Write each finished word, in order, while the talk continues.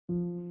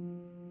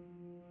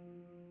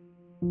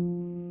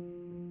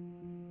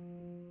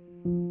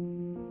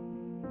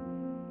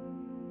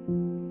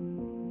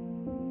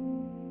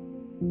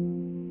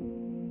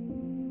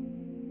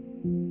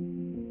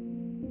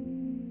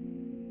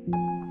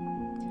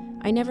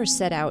I never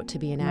set out to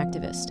be an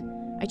activist.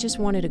 I just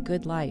wanted a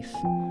good life.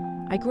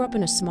 I grew up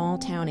in a small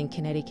town in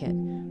Connecticut.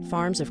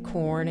 Farms of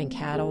corn and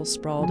cattle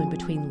sprawled in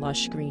between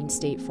lush green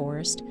state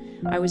forest.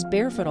 I was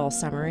barefoot all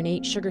summer and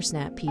ate sugar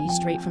snap peas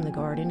straight from the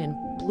garden and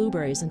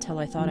blueberries until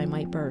I thought I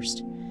might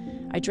burst.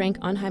 I drank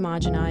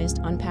unhomogenized,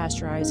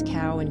 unpasteurized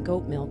cow and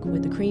goat milk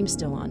with the cream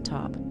still on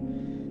top.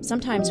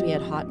 Sometimes we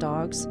had hot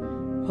dogs,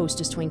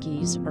 Hostess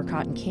Twinkies, or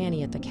cotton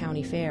candy at the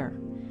county fair.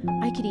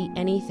 I could eat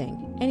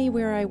anything,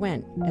 anywhere I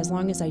went, as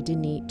long as I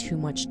didn't eat too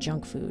much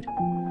junk food.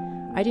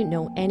 I didn't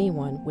know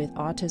anyone with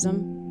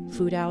autism,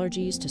 food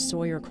allergies to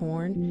soy or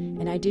corn,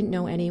 and I didn't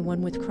know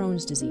anyone with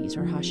Crohn's disease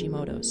or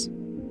Hashimoto's.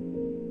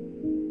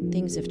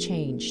 Things have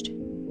changed.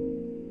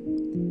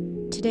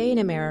 Today in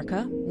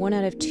America, 1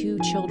 out of 2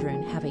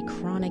 children have a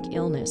chronic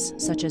illness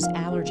such as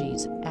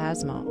allergies,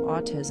 asthma,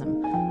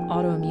 autism,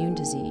 autoimmune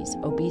disease,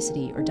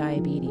 obesity, or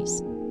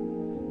diabetes.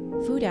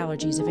 Food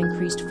allergies have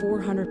increased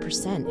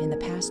 400% in the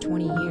past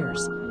 20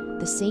 years,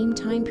 the same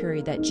time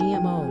period that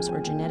GMOs,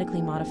 or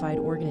genetically modified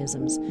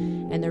organisms,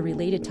 and their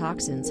related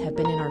toxins have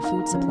been in our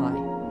food supply.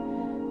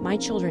 My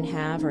children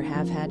have or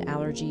have had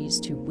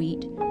allergies to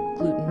wheat,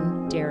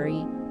 gluten,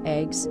 dairy,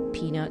 eggs,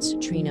 peanuts,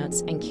 tree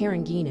nuts, and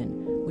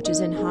carrageenan, which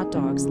is in hot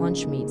dogs,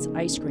 lunch meats,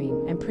 ice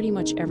cream, and pretty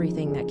much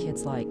everything that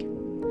kids like.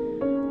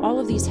 All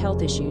of these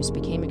health issues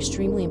became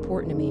extremely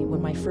important to me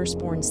when my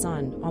firstborn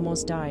son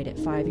almost died at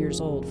 5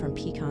 years old from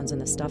pecans in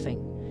the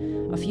stuffing.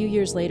 A few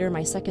years later,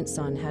 my second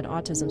son had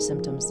autism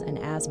symptoms and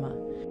asthma.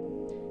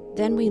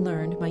 Then we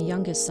learned my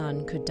youngest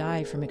son could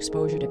die from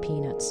exposure to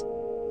peanuts.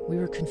 We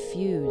were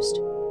confused,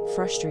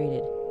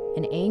 frustrated,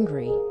 and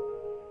angry.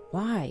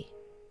 Why?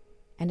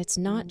 And it's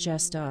not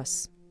just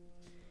us.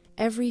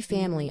 Every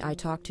family I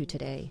talk to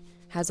today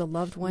has a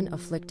loved one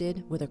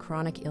afflicted with a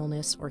chronic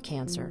illness or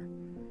cancer.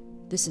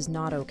 This is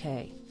not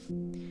okay.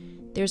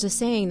 There's a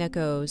saying that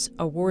goes,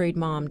 a worried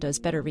mom does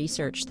better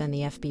research than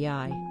the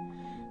FBI.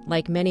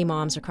 Like many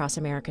moms across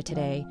America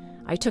today,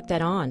 I took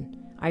that on.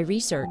 I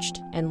researched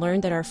and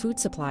learned that our food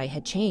supply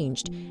had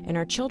changed and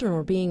our children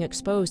were being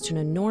exposed to an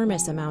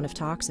enormous amount of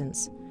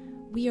toxins.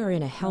 We are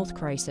in a health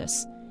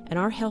crisis, and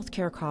our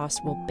healthcare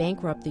costs will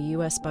bankrupt the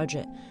U.S.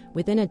 budget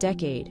within a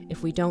decade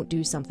if we don't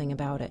do something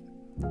about it.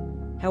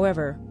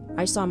 However,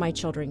 I saw my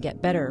children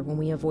get better when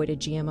we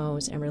avoided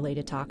GMOs and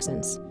related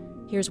toxins.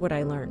 Here's what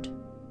I learned.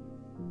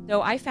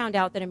 So I found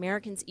out that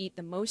Americans eat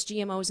the most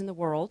GMOs in the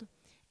world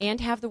and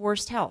have the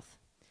worst health.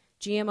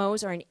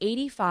 GMOs are in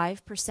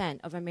 85%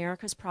 of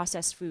America's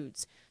processed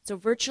foods. So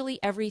virtually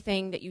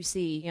everything that you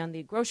see on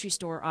the grocery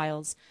store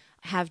aisles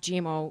have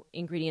GMO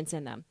ingredients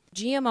in them.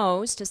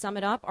 GMOs, to sum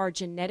it up, are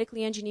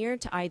genetically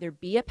engineered to either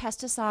be a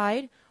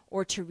pesticide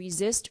or to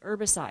resist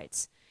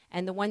herbicides.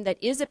 And the one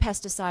that is a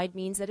pesticide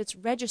means that it's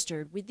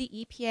registered with the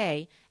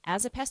EPA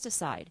as a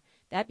pesticide.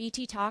 That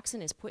Bt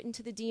toxin is put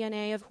into the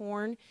DNA of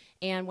corn,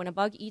 and when a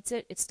bug eats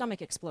it, its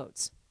stomach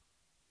explodes.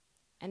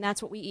 And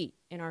that's what we eat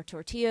in our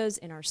tortillas,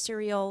 in our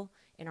cereal,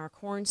 in our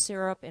corn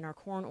syrup, in our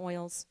corn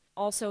oils.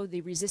 Also,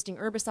 the resisting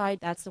herbicide,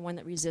 that's the one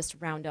that resists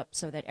Roundup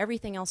so that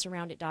everything else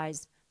around it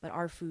dies, but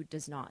our food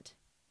does not.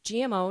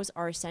 GMOs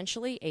are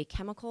essentially a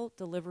chemical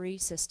delivery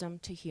system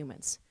to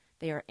humans.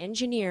 They are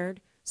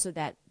engineered so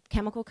that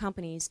chemical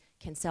companies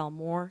can sell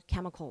more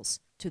chemicals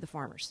to the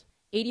farmers.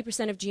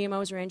 80% of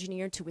GMOs are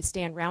engineered to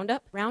withstand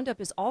Roundup. Roundup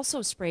is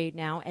also sprayed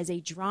now as a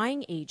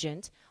drying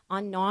agent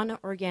on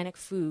non-organic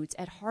foods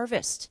at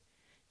harvest,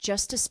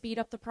 just to speed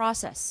up the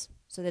process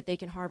so that they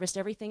can harvest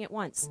everything at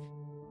once.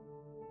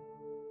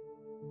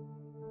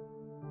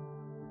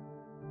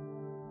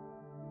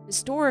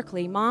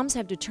 Historically, moms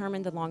have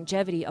determined the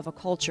longevity of a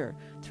culture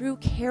through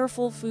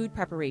careful food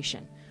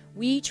preparation.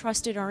 We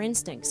trusted our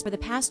instincts. For the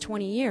past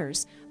 20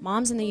 years,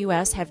 moms in the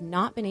U.S. have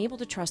not been able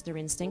to trust their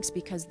instincts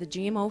because the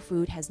GMO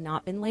food has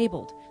not been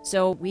labeled.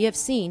 So we have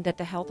seen that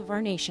the health of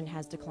our nation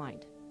has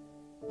declined.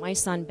 My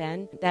son,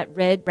 Ben, that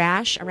red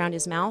rash around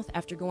his mouth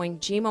after going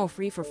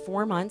GMO-free for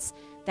 4 months,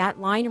 that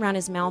line around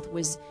his mouth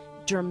was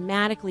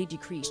dramatically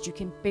decreased. You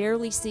can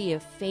barely see a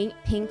faint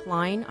pink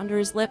line under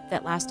his lip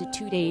that lasted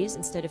 2 days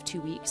instead of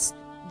 2 weeks.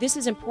 This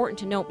is important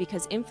to note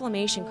because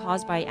inflammation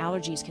caused by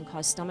allergies can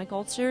cause stomach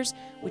ulcers,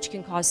 which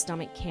can cause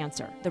stomach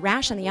cancer. The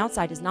rash on the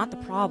outside is not the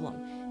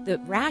problem. The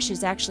rash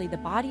is actually the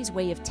body's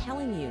way of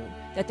telling you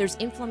that there's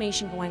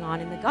inflammation going on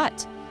in the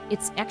gut.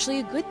 It's actually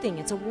a good thing.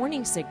 It's a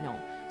warning signal.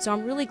 So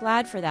I'm really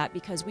glad for that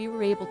because we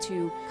were able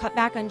to cut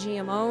back on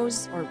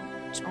GMOs or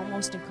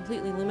almost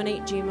completely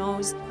eliminate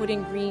GMOs,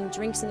 putting green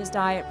drinks in his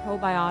diet,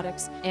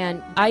 probiotics,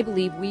 and I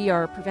believe we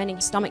are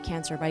preventing stomach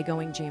cancer by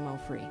going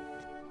GMO-free.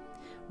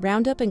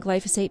 Roundup and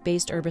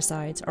glyphosate-based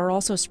herbicides are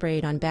also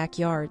sprayed on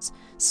backyards,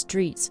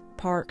 streets,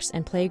 parks,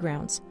 and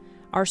playgrounds.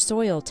 Our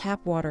soil,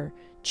 tap water,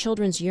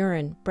 children's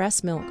urine,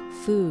 breast milk,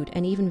 food,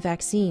 and even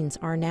vaccines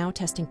are now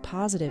testing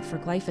positive for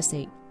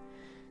glyphosate.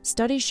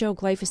 Studies show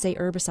glyphosate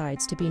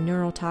herbicides to be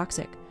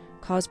neurotoxic,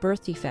 cause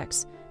birth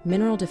defects,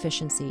 mineral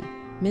deficiency,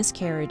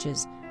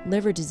 miscarriages,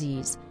 liver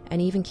disease, and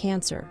even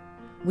cancer.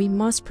 We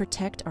must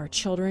protect our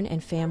children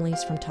and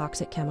families from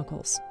toxic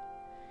chemicals.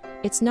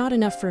 It's not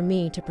enough for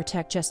me to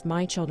protect just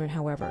my children,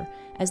 however,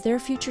 as their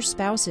future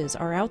spouses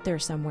are out there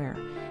somewhere,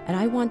 and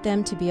I want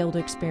them to be able to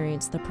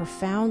experience the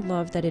profound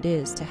love that it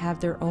is to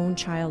have their own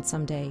child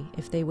someday,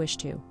 if they wish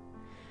to.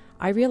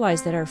 I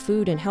realize that our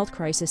food and health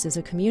crisis is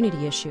a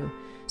community issue,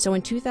 so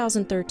in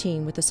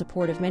 2013, with the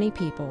support of many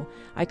people,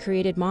 I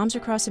created Moms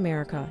Across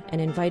America and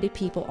invited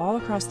people all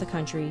across the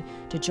country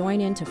to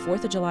join into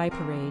 4th of July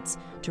parades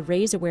to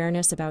raise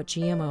awareness about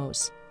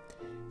GMOs.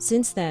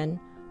 Since then,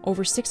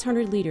 over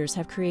 600 leaders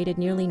have created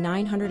nearly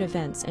 900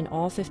 events in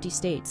all 50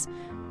 states,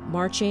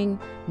 marching,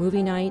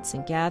 movie nights,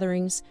 and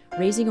gatherings,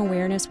 raising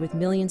awareness with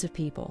millions of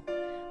people.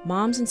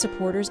 Moms and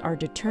supporters are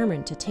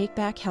determined to take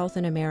back health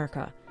in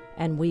America,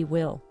 and we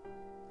will.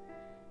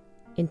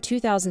 In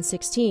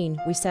 2016,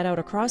 we set out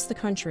across the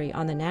country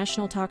on the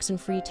National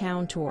Toxin-Free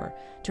Town Tour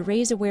to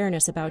raise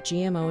awareness about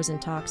GMOs and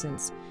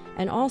toxins,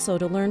 and also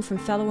to learn from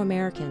fellow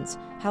Americans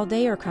how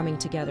they are coming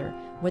together,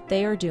 what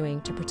they are doing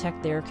to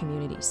protect their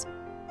communities.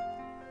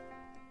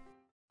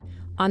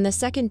 On the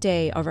second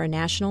day of our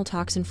National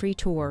Toxin-Free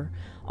Tour,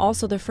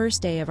 also the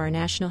first day of our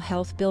National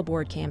Health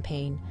Billboard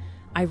campaign,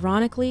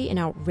 ironically and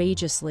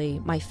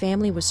outrageously, my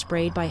family was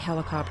sprayed by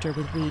helicopter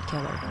with weed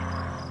killer.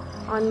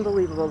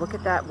 Unbelievable. Look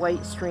at that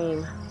white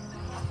stream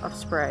of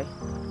spray.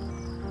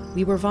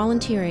 We were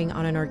volunteering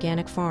on an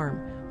organic farm,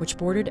 which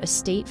bordered a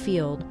state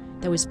field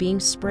that was being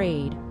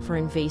sprayed for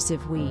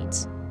invasive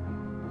weeds.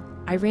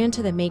 I ran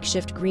to the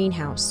makeshift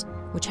greenhouse,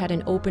 which had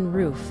an open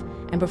roof,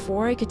 and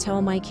before I could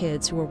tell my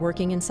kids who were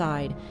working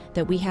inside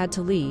that we had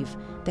to leave,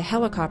 the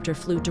helicopter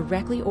flew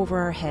directly over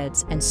our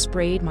heads and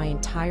sprayed my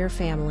entire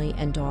family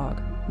and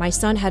dog. My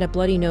son had a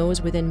bloody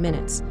nose within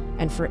minutes,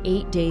 and for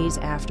 8 days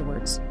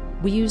afterwards.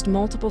 We used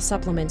multiple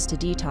supplements to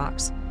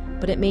detox,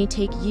 but it may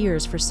take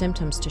years for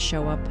symptoms to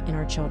show up in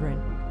our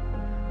children.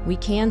 We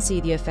can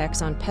see the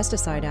effects on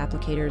pesticide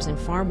applicators and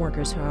farm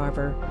workers,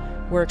 however,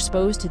 who are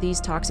exposed to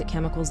these toxic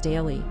chemicals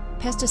daily.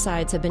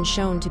 Pesticides have been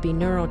shown to be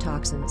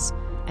neurotoxins,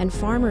 and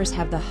farmers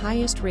have the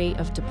highest rate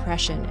of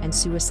depression and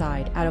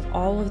suicide out of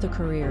all of the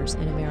careers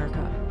in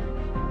America.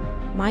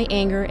 My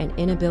anger and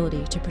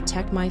inability to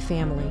protect my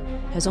family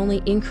has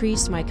only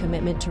increased my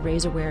commitment to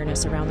raise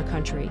awareness around the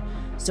country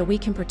so we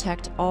can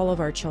protect all of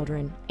our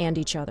children and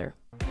each other.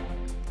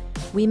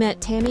 We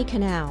met Tammy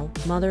Canal,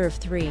 mother of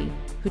 3,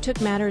 who took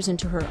matters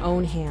into her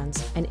own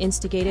hands and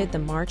instigated the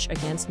March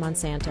Against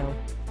Monsanto.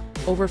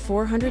 Over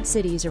 400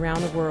 cities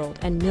around the world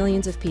and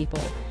millions of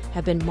people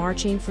have been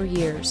marching for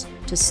years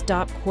to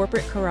stop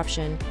corporate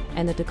corruption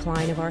and the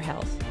decline of our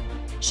health.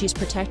 She's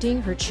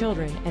protecting her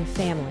children and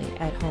family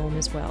at home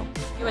as well.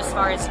 As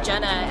far as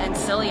Jenna and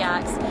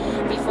celiacs,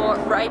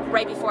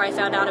 right before I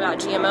found out about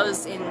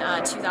GMOs in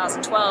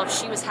 2012,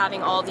 she was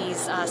having all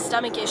these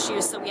stomach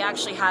issues, so we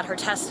actually had her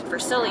tested for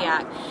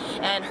celiac,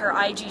 and her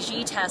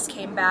IgG test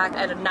came back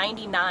at a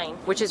 99.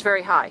 Which is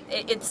very high.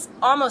 It's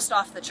almost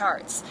off the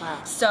charts.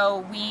 Wow.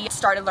 So we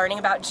started learning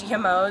about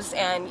GMOs,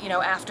 and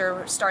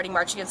after starting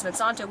March Against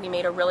Monsanto, we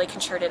made a really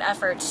concerted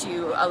effort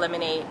to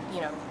eliminate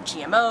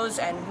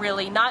GMOs, and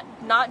really not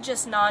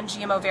just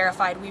non-GMO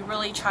verified, we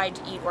really tried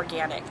to eat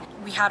organic.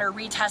 We had her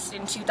retested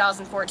in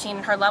 2014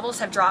 and her levels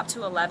have dropped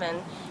to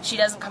 11. She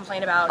doesn't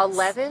complain about...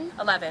 11?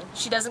 11.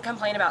 She doesn't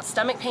complain about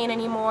stomach pain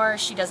anymore.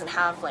 She doesn't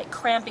have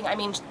cramping. I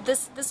mean,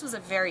 this was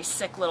a very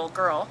sick little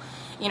girl.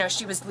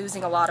 She was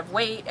losing a lot of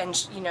weight,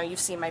 and you've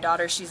seen my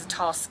daughter, she's a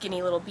tall,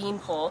 skinny little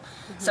beanpole.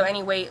 So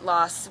any weight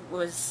loss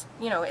was,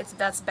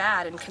 that's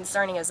bad and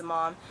concerning as a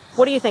mom.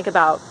 What do you think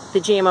about the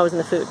GMOs in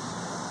the food?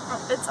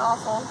 It's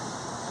awful.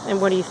 And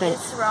what do you think?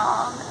 It's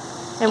wrong.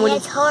 And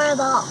it's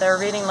horrible.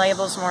 They're reading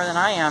labels more than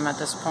I am at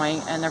this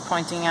point, and they're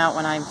pointing out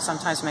when I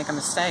sometimes make a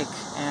mistake.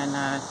 And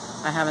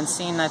I haven't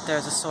seen that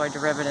there's a soy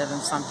derivative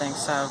in something.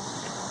 So,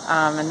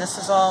 and this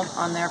is all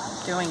on their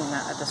doing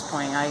that at this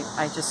point.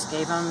 I just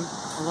gave them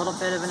a little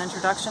bit of an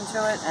introduction to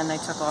it, and they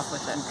took off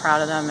with it. I'm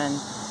proud of them, and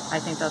I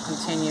think they'll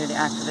continue the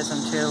activism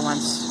too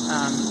once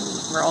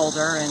we're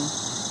older and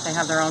they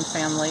have their own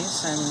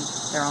families and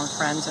their own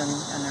friends, and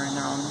they're in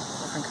their own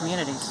different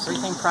communities.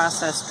 Everything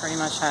processed pretty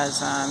much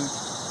has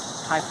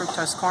high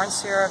fructose corn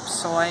syrup,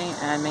 soy,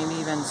 and maybe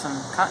even some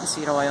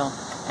cottonseed oil.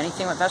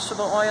 Anything with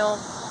vegetable oil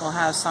will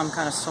have some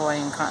kind of soy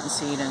and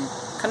cottonseed and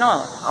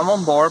canola. I'm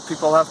on board.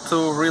 People have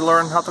to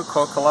relearn how to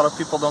cook. A lot of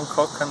people don't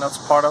cook, and that's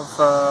part of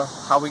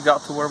how we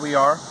got to where we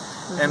are.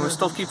 And we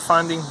still keep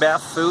finding bad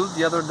food.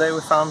 The other day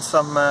we found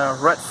some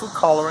red food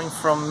coloring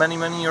from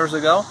many years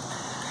ago.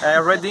 I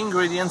read the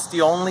ingredients.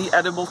 The only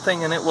edible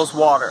thing in it was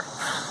water.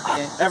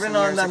 Every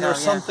now and then there's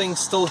something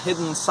still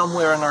hidden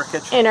somewhere in our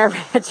kitchen. In our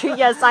pantry,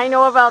 yes, I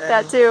know about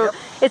that too. Yep.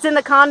 It's in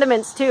the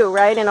condiments too,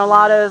 right? In a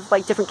lot of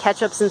different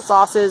ketchups and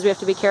sauces, we have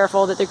to be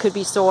careful that there could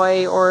be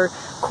soy or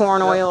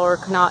corn oil or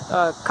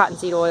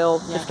cottonseed oil,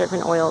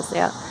 different oils.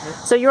 Yeah.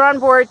 So you're on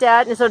board,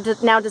 Dad. And so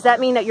now, does that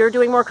mean that you're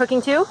doing more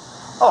cooking too?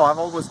 Oh, I've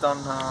always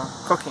done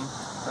cooking.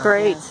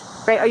 Great.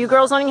 Great. Are you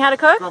girls learning how to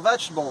cook? Grow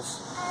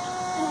vegetables.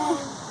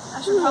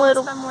 I should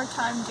probably spend more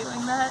time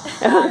doing that.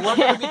 We're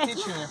going to be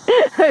teaching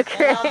you.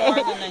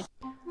 Okay.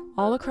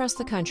 All across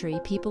the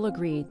country, people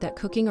agreed that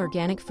cooking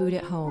organic food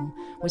at home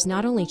was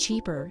not only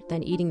cheaper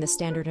than eating the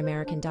standard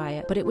American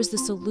diet, but it was the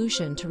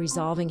solution to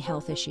resolving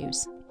health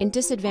issues. In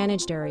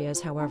disadvantaged areas,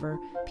 however,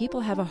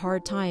 people have a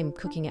hard time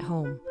cooking at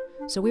home.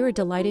 So we were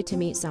delighted to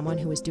meet someone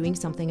who was doing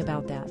something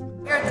about that.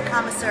 Here at the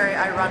commissary,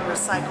 I run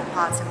Recycle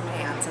Pots and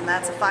Pans, and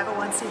that's a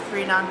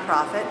 501c3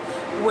 nonprofit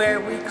where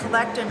we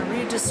collect and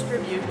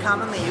redistribute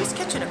commonly used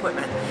kitchen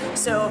equipment.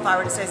 So if I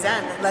were to say,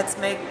 Zen, let's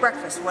make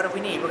breakfast, what do we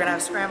need? We're going to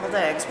have scrambled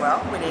eggs.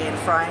 Well, we need a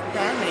frying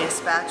pan, we need a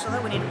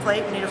spatula, we need a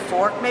plate, we need a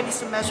fork, maybe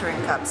some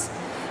measuring cups.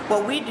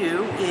 What we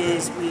do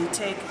is we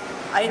take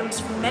items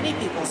from many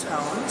people's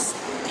homes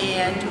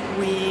and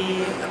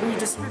we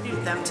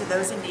redistribute them to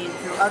those in need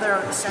through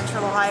other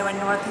Central Ohio and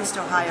Northeast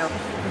Ohio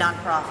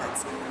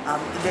nonprofits.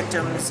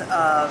 Victims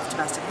of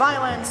domestic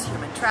violence,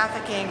 human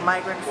trafficking,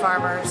 migrant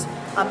farmers,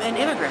 and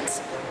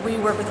immigrants. We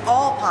work with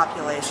all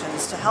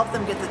populations to help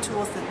them get the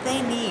tools that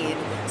they need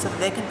so that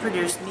they can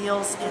produce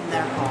meals in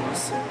their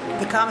homes.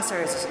 The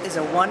commissary is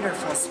a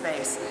wonderful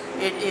space.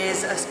 It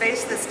is a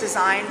space that's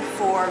designed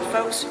for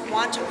folks who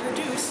want to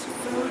produce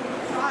food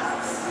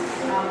products.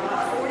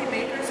 About 40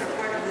 makers are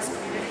part of this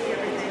community,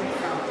 everything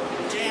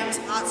from jams,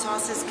 hot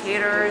sauces,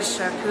 caterers,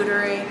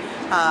 charcuterie,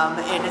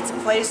 and it's a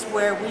place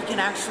where we can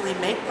actually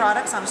make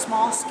products on a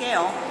small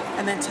scale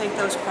and then take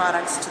those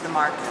products to the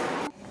market.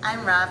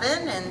 I'm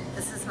Robin, and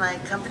this is my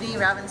company,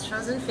 Robin's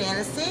Frozen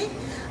Fantasy.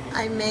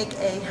 I make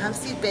a hemp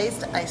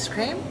seed-based ice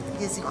cream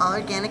using all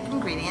organic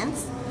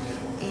ingredients,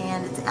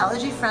 and it's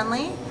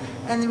allergy-friendly.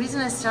 And the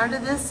reason I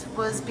started this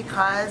was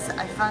because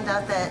I found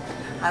out that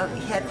I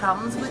had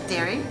problems with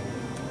dairy,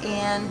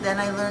 and then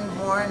I learned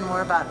more and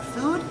more about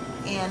food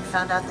and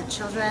found out that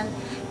children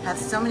have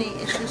so many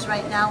issues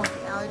right now with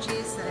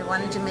allergies that I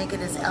wanted to make it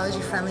as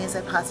allergy-friendly as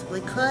I possibly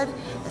could,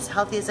 as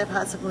healthy as I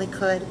possibly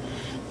could,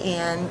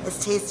 and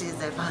as tasty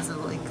as I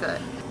possibly could.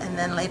 And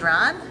then later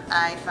on,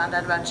 I found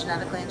out about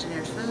genetically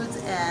engineered foods,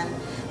 and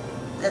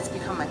that's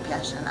become my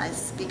passion. I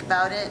speak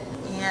about it,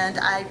 and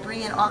I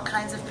bring in all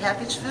kinds of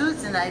packaged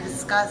foods, and I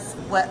discuss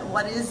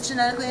what is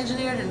genetically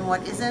engineered and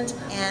what isn't,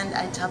 and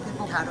I tell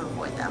people how to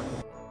avoid them.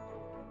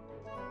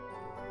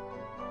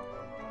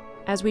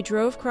 As we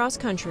drove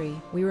cross-country,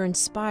 we were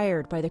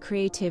inspired by the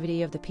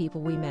creativity of the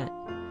people we met.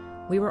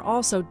 We were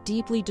also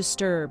deeply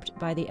disturbed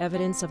by the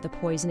evidence of the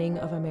poisoning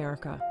of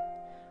America.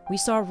 We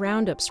saw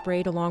Roundup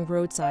sprayed along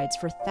roadsides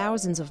for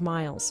thousands of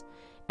miles,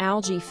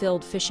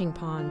 algae-filled fishing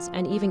ponds,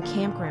 and even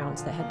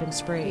campgrounds that had been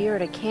sprayed. We are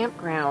at a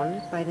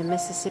campground by the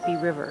Mississippi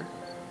River,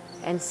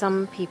 and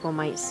some people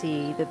might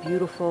see the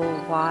beautiful,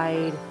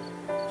 wide,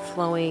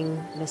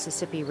 flowing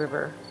Mississippi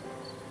River.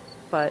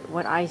 But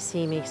what I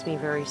see makes me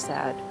very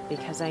sad,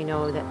 because I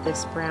know that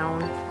this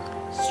brown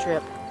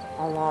strip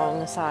along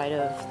the side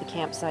of the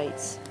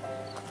campsites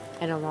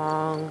and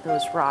along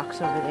those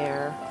rocks over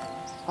there,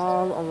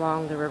 all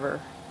along the river,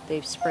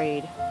 they've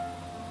sprayed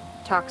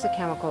toxic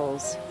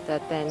chemicals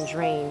that then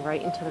drain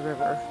right into the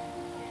river,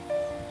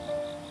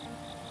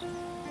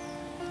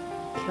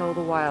 kill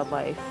the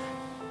wildlife.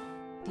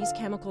 These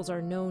chemicals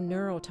are known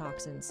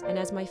neurotoxins, and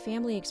as my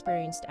family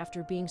experienced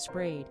after being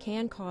sprayed,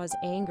 can cause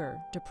anger,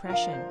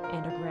 depression,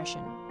 and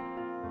aggression.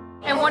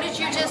 And what did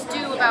you just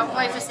do about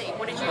glyphosate?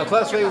 What did you do?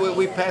 Glyphosate,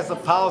 we passed a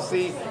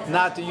policy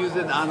not to use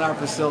it on our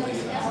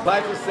facilities.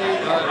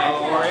 Glyphosate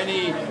or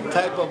any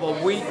type of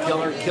a weed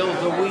killer kills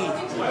the weed,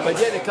 but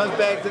yet it comes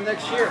back the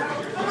next year.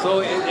 So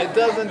it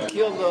doesn't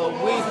kill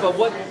the weeds, but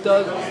what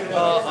does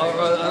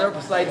an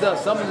herbicide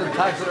does? Some of the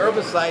toxic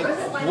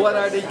herbicides, what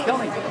are they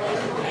killing?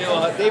 You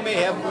know, they may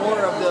have more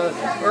of the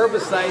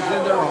herbicides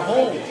in their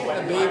home.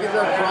 The babies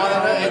are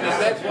crawling, and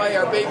that's why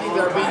our babies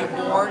are being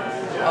born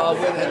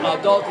with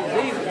adult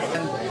diseases.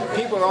 And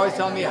people are always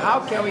telling me,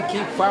 how can we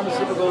keep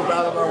pharmaceuticals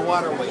out of our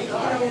waterways?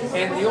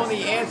 And the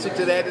only answer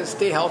to that is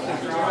stay healthy.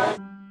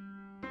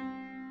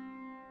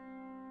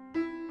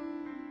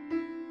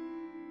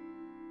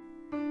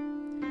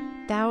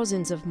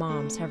 Thousands of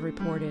moms have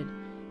reported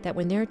that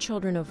when their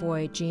children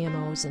avoid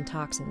GMOs and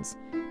toxins,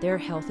 their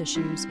health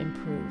issues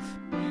improve.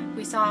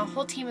 We saw a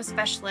whole team of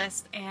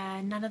specialists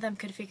and none of them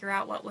could figure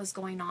out what was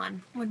going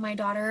on. When my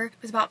daughter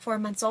was about 4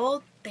 months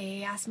old,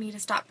 they asked me to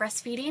stop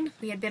breastfeeding.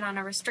 We had been on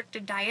a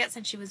restricted diet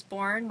since she was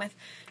born, with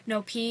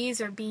no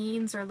peas or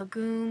beans or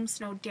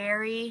legumes, no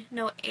dairy,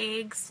 no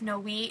eggs, no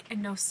wheat,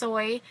 and no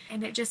soy,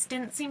 and it just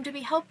didn't seem to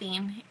be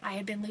helping. I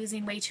had been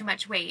losing way too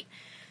much weight.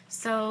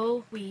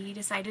 So we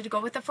decided to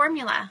go with the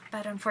formula,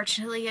 but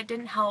unfortunately it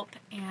didn't help,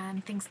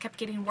 and things kept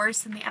getting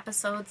worse and the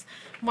episodes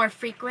more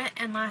frequent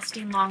and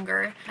lasting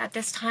longer. At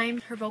this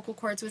time, her vocal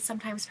cords would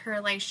sometimes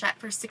paralyze shut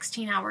for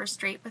 16 hours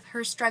straight, with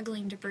her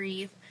struggling to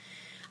breathe.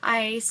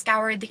 I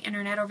scoured the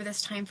internet over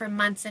this time for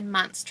months and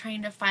months,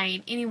 trying to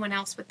find anyone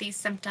else with these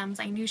symptoms.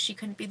 I knew she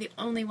couldn't be the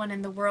only one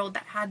in the world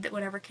that had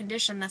whatever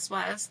condition this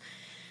was.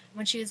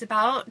 When she was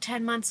about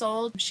 10 months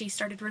old, she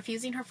started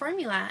refusing her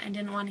formula and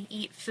didn't want to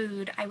eat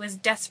food. I was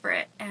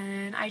desperate,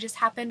 and I just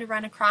happened to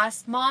run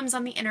across moms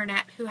on the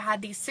internet who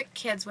had these sick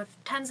kids with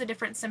tons of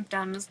different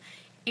symptoms,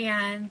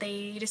 and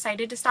they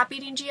decided to stop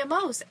eating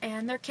GMOs,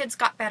 and their kids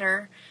got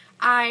better.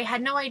 I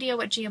had no idea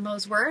what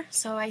GMOs were,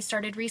 so I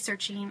started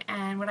researching,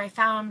 and what I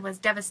found was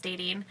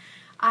devastating.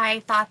 I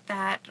thought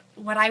that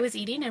what I was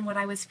eating and what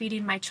I was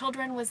feeding my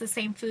children was the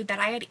same food that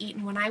I had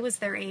eaten when I was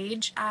their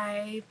age.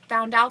 I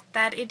found out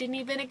that it didn't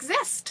even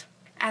exist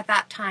at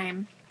that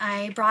time.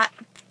 I brought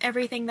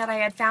everything that I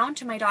had found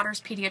to my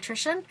daughter's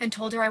pediatrician and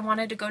told her I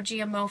wanted to go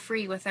GMO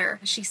free with her.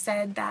 She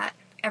said that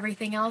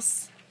everything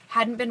else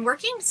hadn't been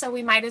working, so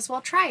we might as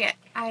well try it.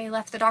 I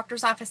left the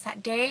doctor's office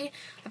that day.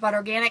 I bought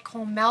organic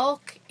whole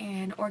milk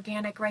and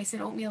organic rice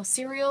and oatmeal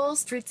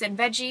cereals, fruits and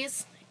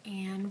veggies,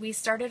 and we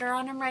started her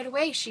on them right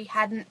away. She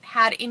hadn't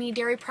had any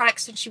dairy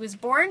products since she was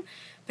born,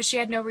 but she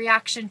had no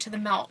reaction to the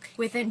milk.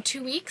 Within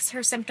 2 weeks,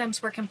 her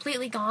symptoms were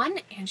completely gone,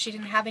 and she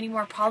didn't have any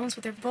more problems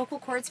with her vocal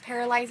cords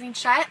paralyzing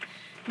shut.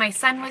 My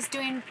son was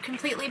doing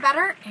completely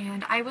better,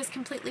 and I was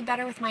completely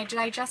better with my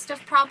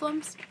digestive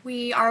problems.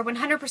 We are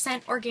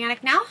 100%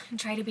 organic now and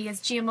try to be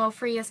as GMO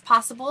free as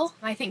possible.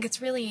 I think it's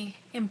really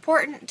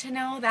important to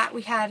know that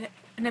we had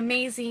an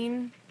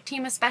amazing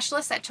team of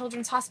specialists at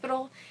Children's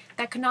Hospital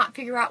that could not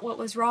figure out what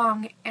was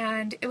wrong,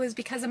 and it was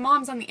because of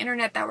moms on the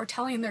internet that were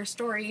telling their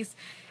stories.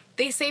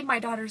 They saved my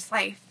daughter's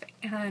life,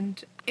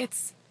 and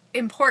it's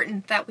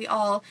important that we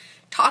all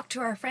talk to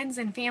our friends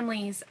and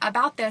families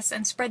about this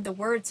and spread the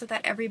word so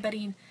that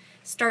everybody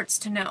starts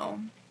to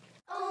know.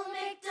 Old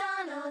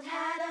MacDonald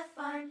had a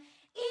farm,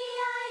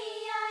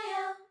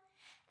 E-I-E-I-O,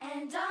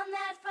 and on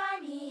that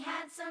farm he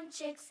had some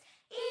chicks,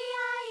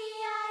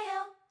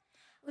 E-I-E-I-O,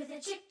 with a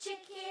chick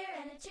here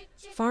and a chick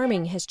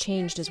Farming has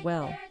changed as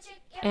well.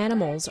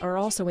 Animals are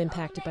also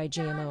impacted by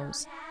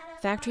GMOs.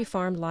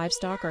 Factory-farmed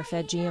livestock are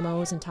fed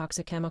GMOs and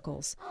toxic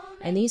chemicals,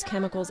 and these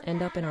chemicals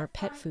end up in our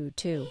pet food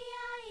too.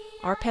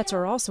 Our pets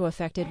are also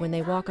affected when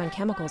they walk on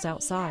chemicals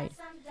outside.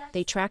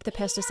 They track the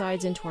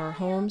pesticides into our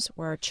homes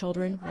where our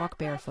children walk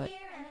barefoot.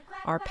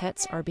 Our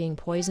pets are being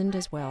poisoned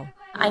as well.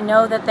 I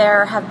know that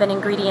there have been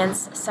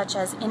ingredients such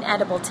as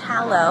inedible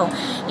tallow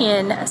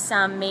in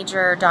some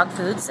major dog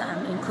foods,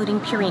 including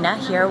Purina.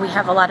 Here we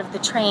have a lot of the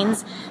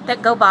trains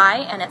that go by,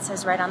 and it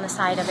says right on the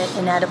side of it,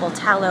 inedible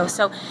tallow.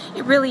 So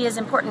it really is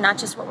important, not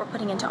just what we're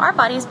putting into our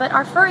bodies, but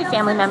our furry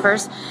family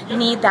members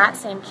need that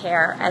same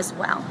care as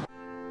well.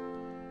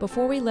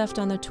 Before we left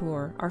on the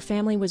tour, our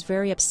family was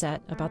very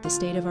upset about the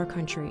state of our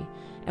country,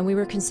 and we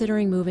were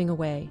considering moving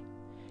away.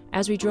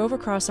 As we drove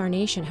across our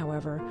nation,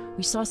 however,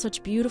 we saw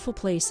such beautiful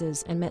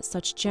places and met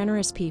such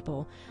generous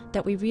people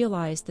that we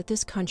realized that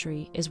this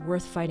country is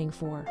worth fighting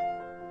for.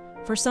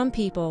 For some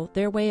people,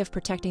 their way of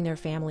protecting their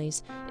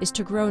families is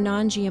to grow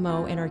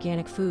non-GMO and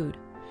organic food.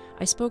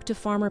 I spoke to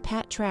farmer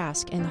Pat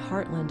Trask in the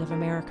heartland of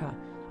America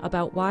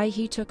about why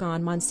he took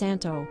on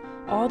Monsanto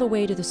all the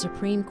way to the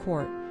Supreme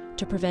Court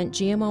to prevent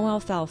GMO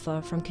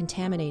alfalfa from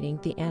contaminating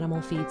the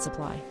animal feed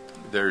supply.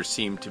 There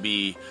seemed to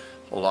be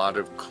a lot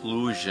of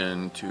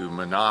collusion to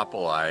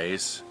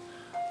monopolize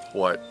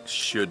what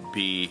should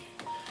be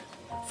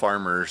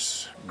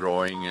farmers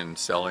growing and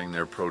selling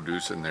their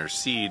produce and their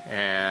seed.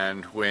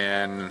 And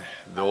when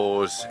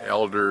those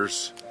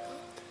elders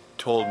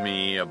told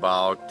me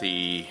about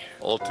the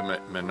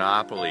ultimate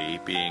monopoly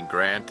being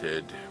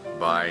granted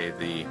by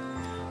the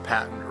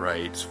patent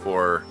rights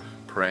for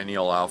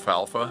perennial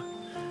alfalfa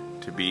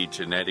to be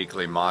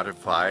genetically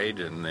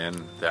modified, and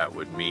then that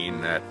would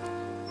mean that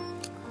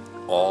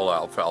all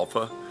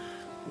alfalfa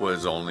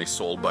was only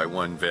sold by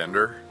one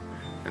vendor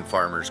and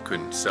farmers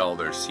couldn't sell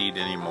their seed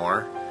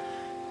anymore.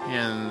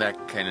 And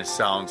that kind of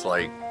sounds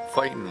like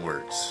fighting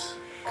words,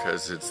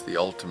 because it's the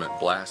ultimate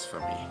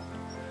blasphemy.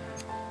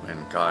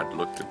 When God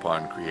looked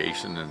upon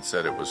creation and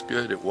said it was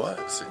good, it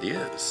was, it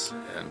is.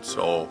 And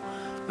so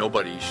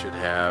nobody should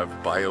have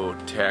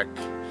biotech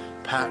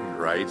patent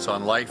rights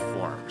on life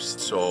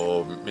forms.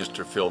 So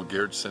Mr. Phil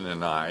Geertsen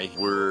and I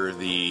were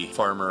the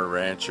farmer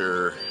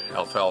rancher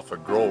alfalfa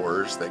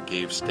growers that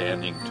gave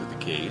standing to the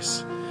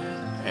case,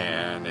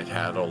 and it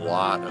had a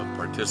lot of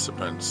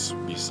participants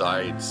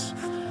besides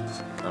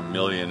 1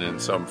 million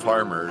and some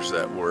farmers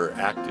that were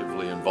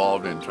actively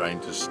involved in trying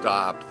to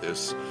stop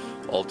this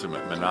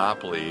ultimate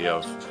monopoly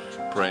of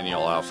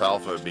perennial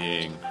alfalfa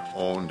being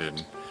owned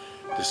and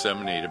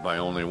disseminated by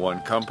only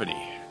one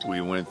company. We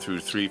went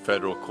through 3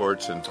 federal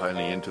courts and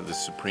finally into the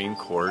Supreme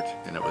Court,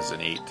 and it was an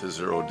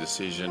 8-0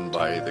 decision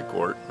by the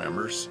court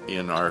members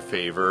in our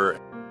favor.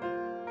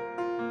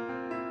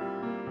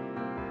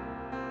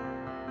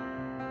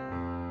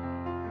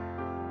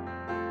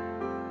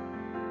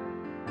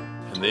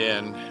 And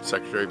then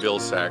Secretary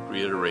Vilsack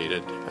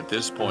reiterated, at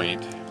this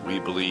point, we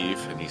believe,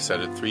 and he said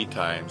it 3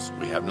 times,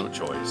 we have no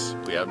choice,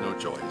 we have no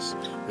choice,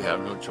 we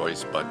have no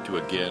choice but to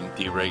again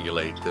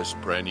deregulate this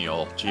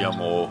perennial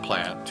GMO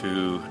plant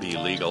to be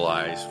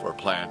legalized for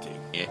planting.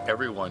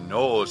 Everyone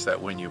knows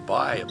that when you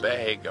buy a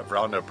bag of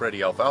Roundup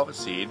Ready alfalfa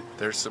seed,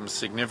 there's some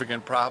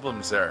significant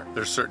problems there.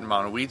 There's a certain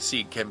amount of weed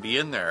seed can be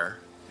in there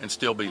and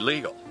still be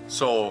legal.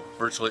 So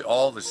virtually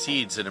all the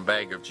seeds in a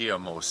bag of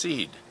GMO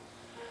seed,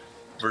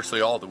 virtually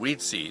all the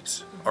weed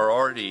seeds, are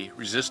already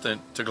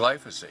resistant to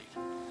glyphosate.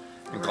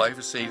 And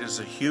glyphosate is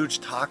a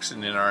huge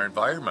toxin in our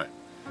environment.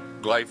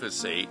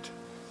 Glyphosate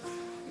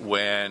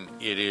when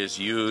it is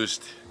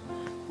used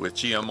with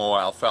GMO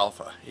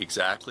alfalfa,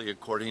 exactly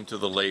according to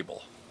the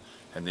label.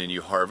 And then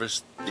you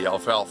harvest the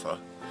alfalfa,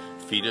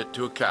 feed it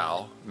to a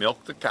cow,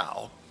 milk the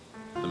cow.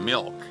 The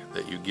milk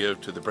that you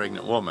give to the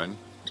pregnant woman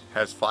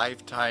has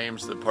 5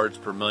 times the parts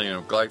per million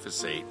of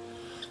glyphosate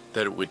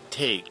that it would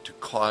take to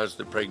cause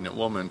the pregnant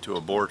woman to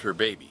abort her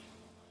baby.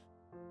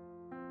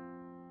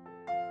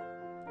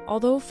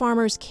 Although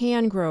farmers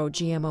can grow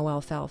GMO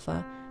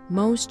alfalfa,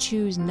 most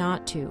choose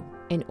not to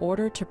in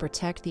order to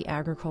protect the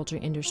agriculture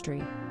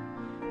industry.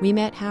 We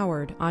met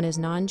Howard on his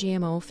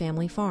non-GMO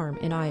family farm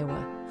in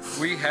Iowa.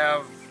 We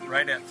have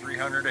right at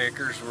 300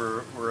 acres.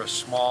 We're a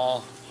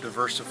small,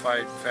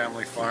 diversified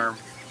family farm.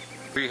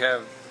 We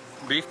have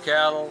beef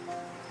cattle,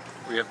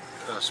 we have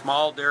a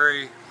small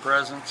dairy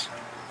presence,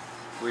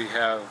 we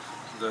have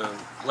the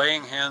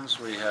laying hens,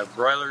 we have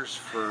broilers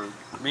for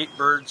meat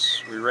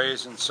birds we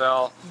raise and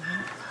sell.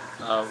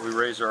 We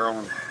raise our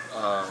own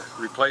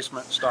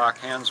replacement stock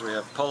hens, we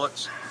have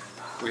pullets,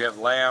 we have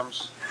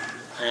lambs,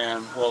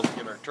 and we'll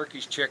get our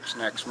turkeys, chicks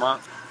next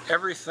month.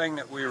 Everything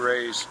that we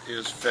raise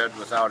is fed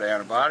without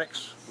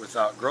antibiotics,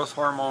 without growth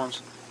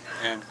hormones,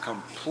 and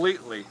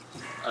completely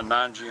a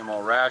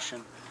non-GMO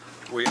ration.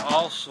 We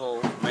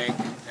also make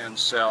and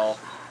sell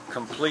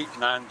complete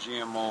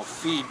non-GMO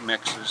feed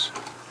mixes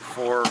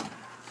for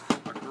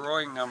a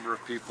growing number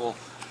of people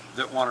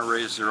that want to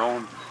raise their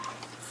own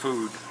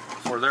food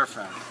for their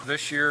family.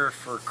 This year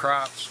for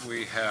crops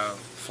we have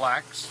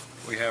flax,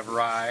 we have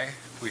rye,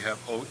 we have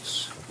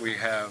oats, we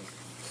have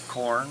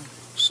corn,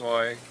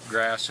 soy,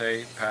 grass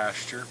hay,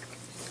 pasture.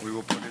 We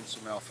will put in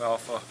some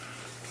alfalfa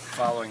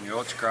following the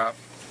oats crop.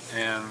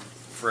 And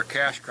for a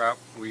cash crop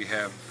we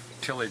have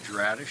tillage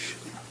radish.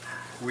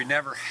 We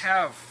never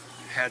have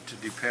had to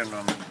depend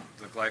on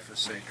the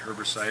glyphosate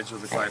herbicides or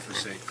the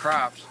glyphosate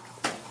crops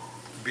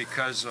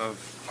because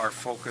of our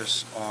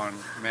focus on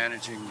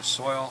managing the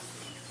soil.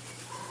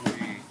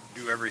 We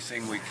do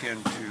everything we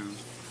can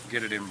to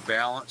get it in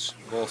balance,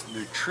 both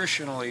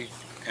nutritionally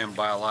and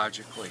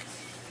biologically.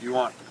 You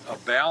want a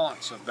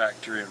balance of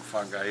bacteria and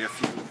fungi.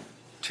 If you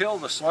till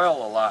the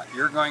soil a lot,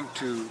 you're going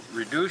to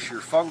reduce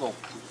your fungal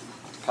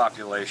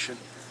population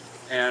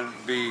and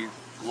be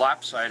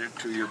lopsided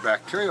to your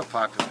bacterial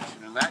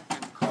population, and that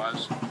can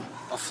cause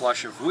a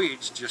flush of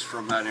weeds just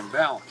from that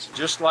imbalance.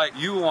 Just like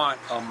you want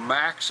a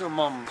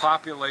maximum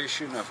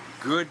population of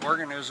good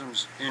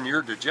organisms in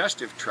your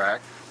digestive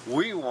tract,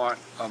 we want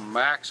a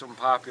maximum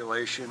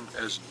population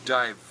as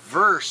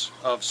diverse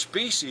of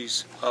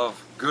species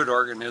of good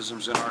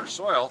organisms in our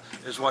soil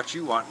as what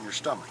you want in your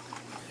stomach.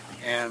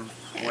 And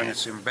when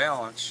it's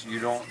imbalanced, you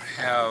don't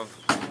have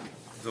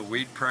the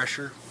weed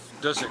pressure.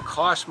 Does it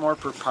cost more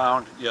per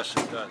pound? Yes,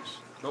 it does.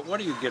 But what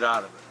do you get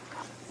out of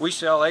it? We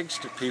sell eggs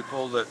to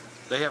people that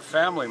they have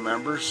family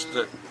members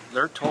that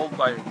they're told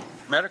by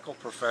medical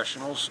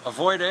professionals,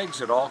 avoid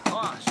eggs at all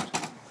costs.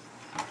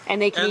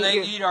 And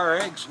they eat our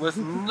eggs with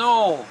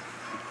no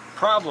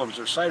problems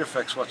or side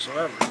effects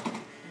whatsoever.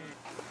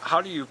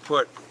 How do you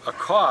put a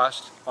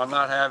cost on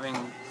not having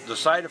the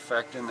side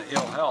effect and the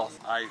ill health?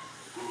 I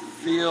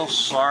feel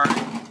sorry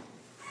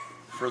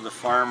for the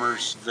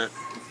farmers that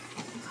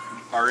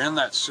are in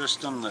that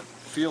system that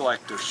feel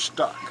like they're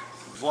stuck.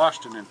 We've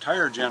lost an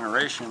entire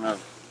generation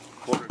of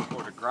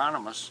quote-unquote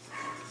agronomists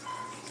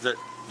that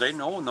they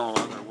know no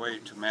other way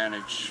to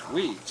manage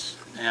weeds.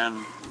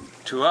 And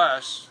to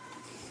us,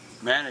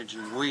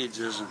 managing weeds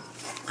isn't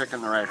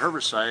picking the right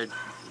herbicide,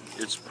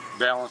 it's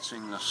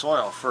balancing the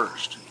soil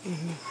first.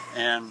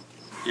 And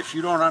if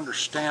you don't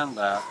understand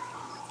that,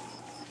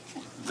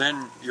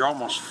 then you're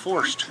almost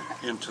forced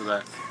into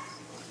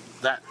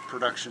that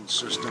production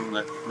system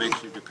that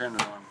makes you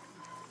dependent on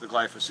the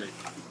glyphosate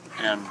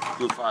and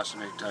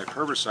glufosinate type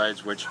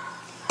herbicides, which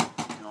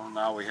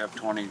now we have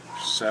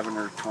 27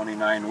 or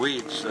 29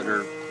 weeds that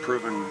are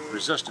proven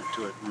resistant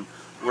to it. And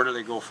where do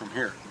they go from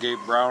here? Gabe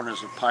Brown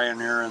is a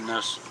pioneer in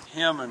this.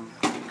 Him and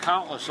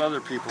countless other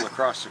people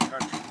across the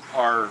country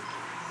are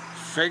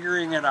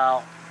figuring it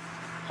out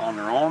on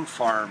their own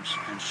farms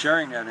and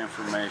sharing that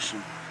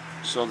information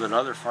so that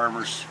other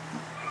farmers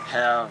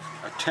have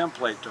a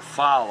template to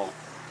follow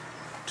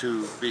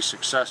to be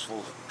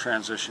successful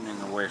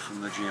transitioning away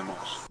from the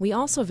GMOs. We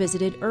also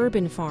visited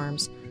urban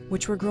farms,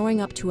 which were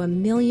growing up to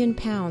 1 million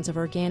pounds of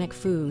organic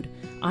food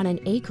on an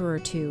acre or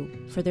two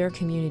for their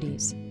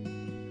communities.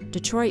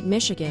 Detroit,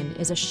 Michigan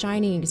is a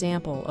shining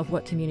example of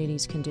what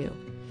communities can do.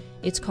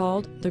 It's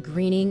called the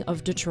Greening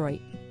of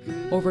Detroit.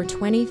 Over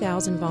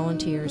 20,000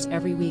 volunteers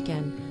every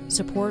weekend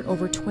support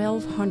over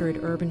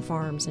 1,200 urban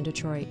farms in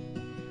Detroit,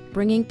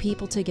 bringing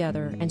people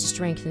together and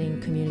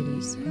strengthening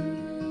communities.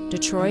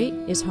 Detroit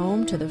is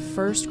home to the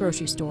first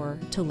grocery store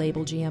to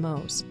label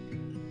GMOs.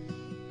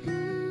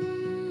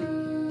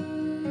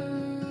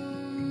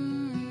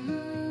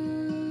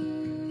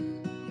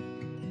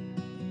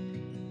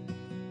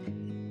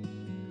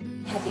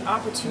 Had the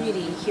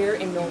opportunity here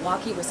in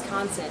Milwaukee,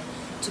 Wisconsin,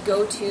 to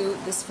go to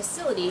this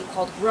facility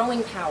called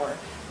Growing Power,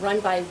 run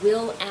by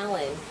Will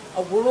Allen,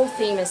 a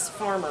world-famous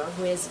farmer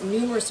who has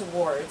numerous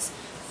awards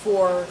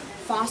for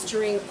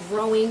fostering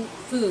growing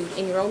food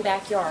in your own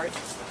backyard.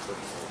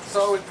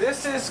 So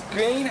this is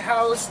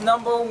greenhouse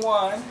number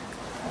 1.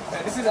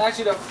 And this is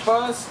actually the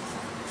first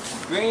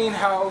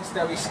greenhouse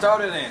that we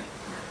started in.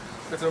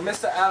 Because when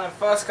Mr. Allen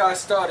first got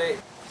started.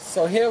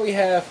 So here we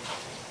have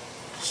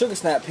sugar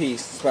snap pea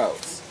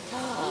sprouts.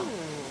 Oh.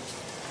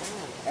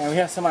 And we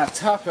have some on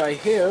top right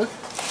here. A little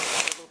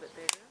bit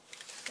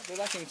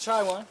bigger. I can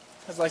try one.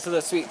 Has like a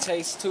little sweet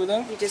taste to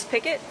them. You just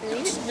pick it and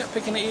eat it? Yep,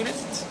 pick and eat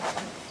it.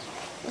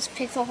 Just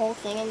pick the whole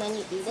thing and then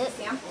you eat it?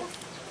 Sample?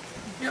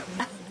 Yep.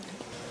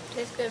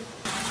 Tastes good.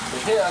 So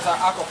here is our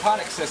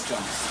aquaponic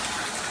systems.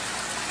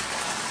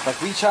 Like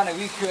we trying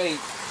to recreate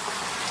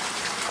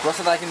what's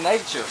it like in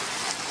nature.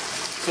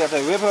 So you have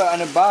the river on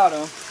the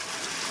bottom.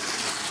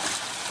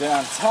 Then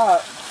on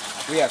top,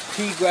 we have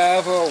pea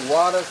gravel,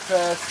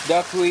 watercress,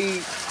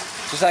 duckweed,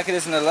 just like it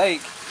is in the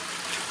lake.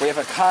 We have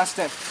a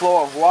constant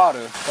flow of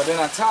water. But then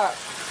on top,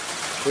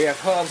 we have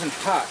herbs and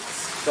pots.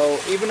 So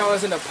even though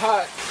it's in the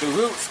pot, the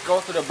roots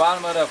go to the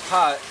bottom of the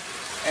pot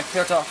and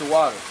filter off the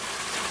water.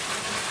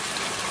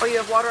 Oh, you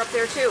have water up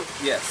there too?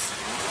 Yes.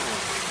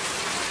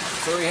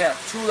 So we have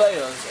 2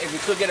 layers. If we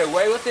could get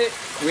away with it,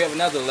 we have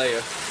another layer.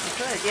 You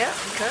could, yeah,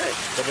 you could.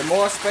 But the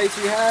more space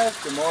we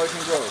have, the more it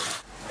can grow.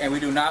 And we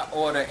do not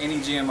order any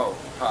GMO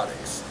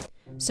products.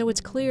 So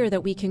it's clear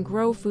that we can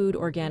grow food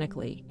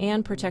organically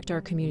and protect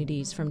our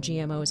communities from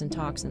GMOs and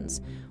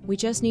toxins. We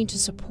just need to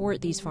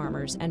support these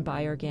farmers and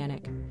buy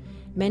organic.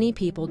 Many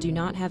people do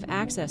not have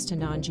access to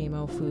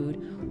non-GMO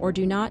food or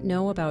do not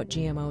know about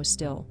GMOs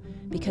still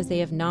because they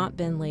have not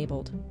been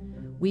labeled.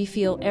 We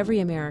feel every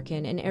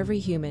American and every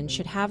human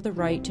should have the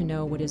right to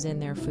know what is in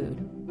their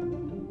food.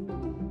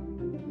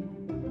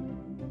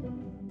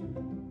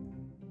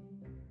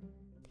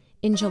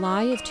 In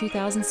July of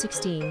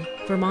 2016,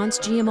 Vermont's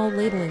GMO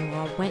labeling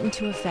law went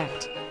into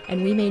effect,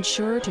 and we made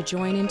sure to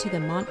join into the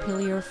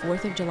Montpelier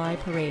 4th of July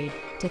parade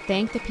to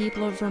thank the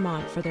people of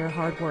Vermont for their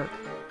hard work.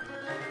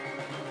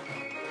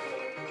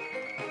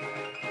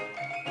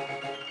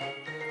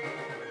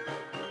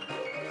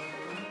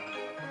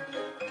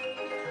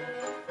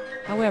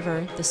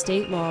 However, the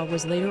state law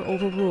was later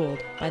overruled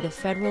by the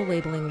federal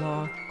labeling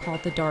law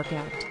called the Dark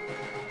Act.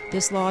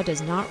 This law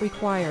does not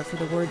require for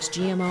the words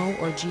GMO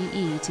or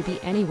GE to be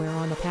anywhere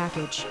on the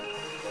package.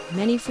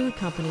 Many food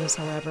companies,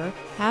 however,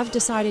 have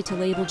decided to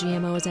label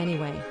GMOs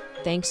anyway,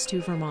 thanks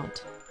to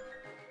Vermont.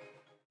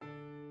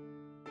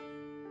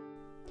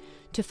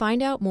 To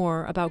find out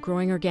more about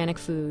growing organic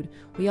food,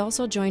 we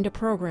also joined a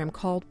program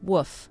called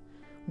WOOF,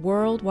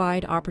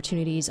 Worldwide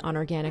Opportunities on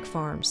Organic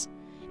Farms.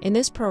 In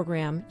this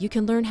program, you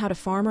can learn how to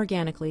farm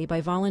organically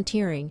by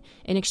volunteering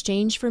in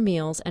exchange for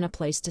meals and a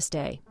place to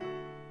stay.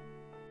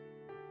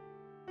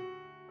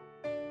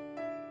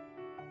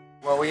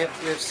 Well, we have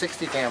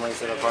 60 families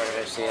that are part of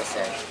our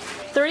CSA.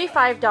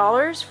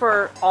 $35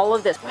 for all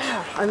of this.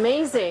 Wow,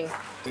 amazing.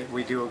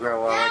 We do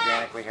grow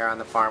organically here on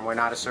the farm. We're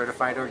not a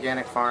certified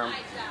organic farm.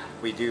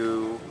 We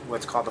do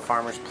what's called the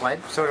Farmer's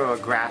Pledge, sort of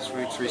a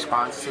grassroots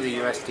response to the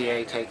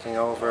USDA taking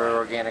over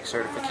organic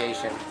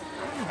certification.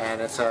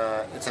 And it's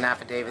an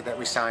affidavit that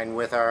we sign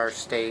with our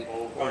state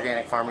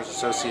Organic Farmers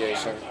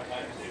Association,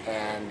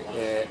 and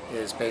it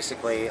is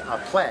basically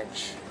a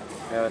pledge.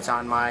 You know, it's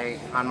on my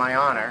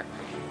honor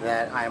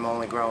that I'm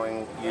only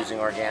growing using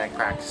organic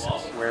practices.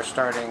 We're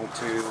starting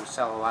to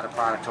sell a lot of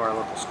product to our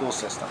local school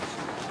systems.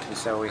 And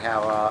so we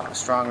have a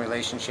strong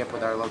relationship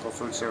with our local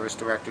food service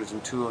directors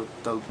in 2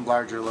 of the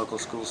larger local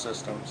school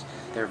systems.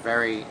 They're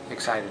very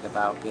excited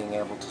about being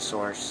able to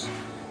source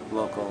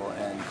local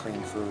and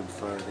clean food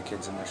for the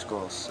kids in their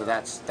schools. So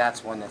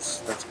that's one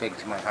that's big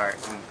to my heart.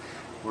 And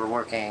we're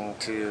working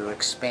to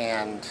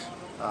expand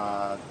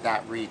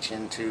that reach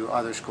into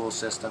other school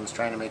systems,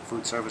 trying to make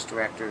food service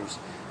directors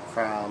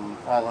from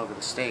all over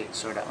the state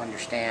sort of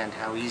understand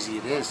how easy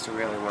it is to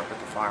really work with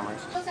the farmers.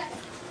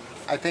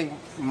 I think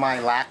my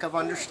lack of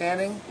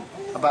understanding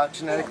about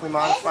genetically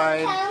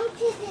modified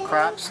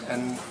crops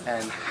and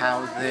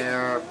how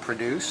they're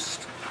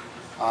produced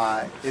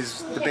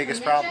is the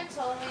biggest problem.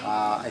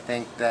 I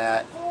think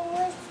that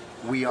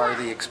we are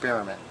the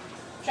experiment,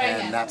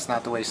 and that's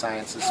not the way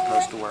science is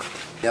supposed to work.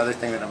 The other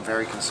thing that I'm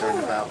very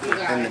concerned about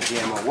within the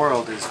GMO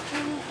world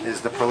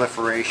is the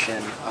proliferation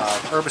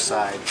of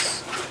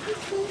herbicides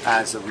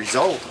as a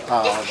result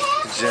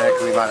of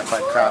genetically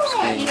modified crops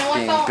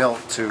being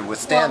built to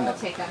withstand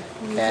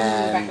them.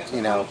 And,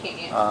 you know,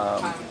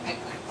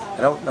 I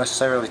don't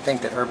necessarily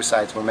think that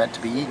herbicides were meant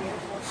to be eaten.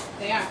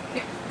 They are.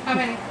 How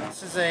many?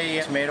 This is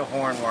a tomato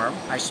hornworm.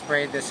 I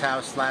sprayed this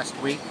house last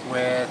week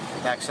with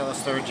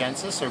Bacillus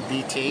thuringiensis, or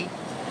BT,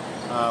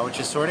 which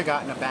has sort of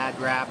gotten a bad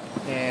rap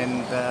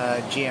in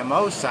the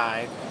GMO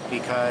side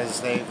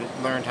because they've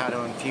learned how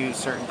to infuse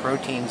certain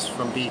proteins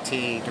from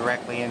BT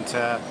directly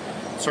into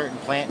certain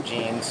plant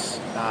genes,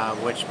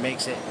 which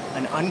makes it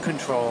an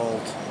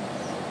uncontrolled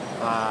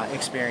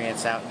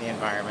experience out in the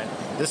environment.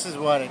 This is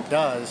what it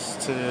does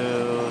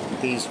to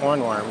these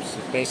hornworms.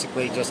 It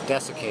basically just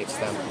desiccates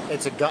them.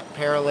 It's a gut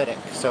paralytic,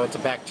 so it's a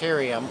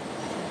bacterium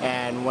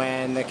And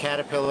when the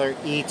caterpillar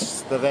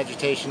eats the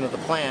vegetation of the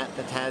plant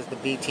that has the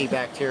Bt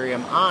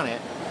bacterium on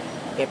it,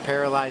 it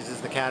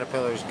paralyzes the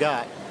caterpillar's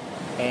gut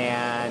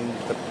and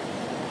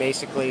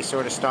basically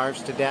sort of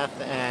starves to death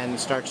and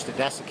starts to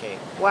desiccate.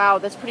 Wow,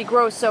 that's pretty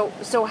gross.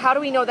 So how do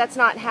we know that's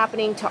not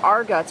happening to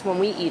our guts when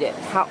we eat it?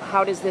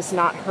 How does this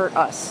not hurt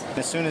us?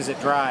 As soon as it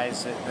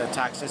dries, the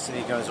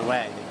toxicity goes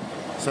away.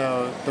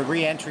 So the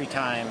re-entry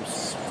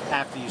times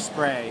after you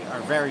spray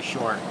are very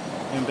short,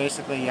 and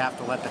basically you have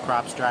to let the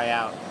crops dry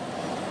out.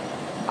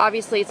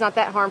 Obviously, it's not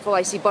that harmful.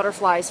 I see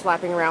butterflies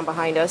flapping around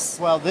behind us.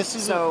 Well, this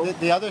is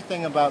the other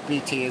thing about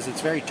Bt is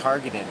it's very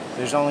targeted.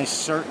 There's only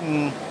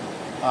certain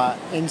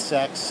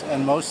insects,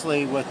 and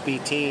mostly with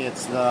Bt,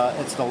 it's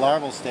the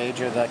larval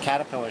stage or the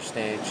caterpillar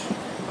stage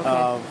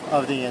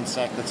of the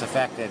insect that's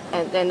affected.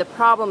 And then the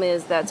problem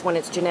is that's when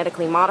it's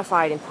genetically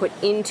modified and put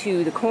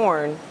into the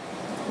corn,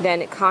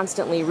 then it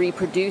constantly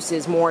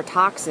reproduces more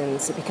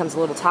toxins. It becomes a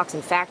little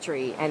toxin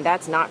factory, and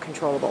that's not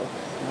controllable.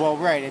 Well,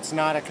 right. It's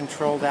not a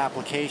controlled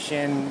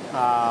application.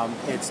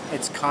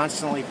 It's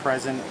constantly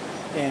present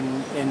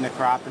in the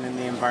crop and in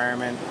the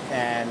environment,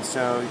 and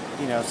so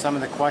some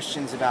of the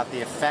questions about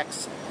the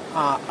effects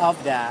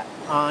of that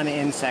on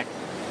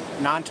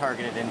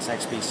non-targeted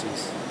insect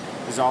species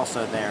is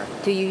also there.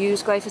 Do you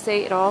use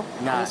glyphosate at all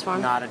on this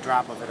farm? Not a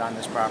drop of it on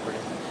this property.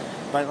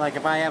 But like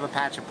if I have a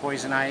patch of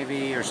poison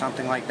ivy or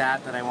something like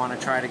that I want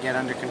to try to get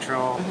under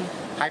control,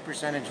 high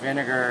percentage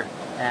vinegar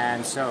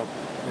and soap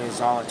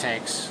is all it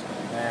takes,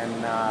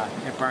 and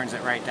it burns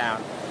it right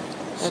down.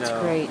 That's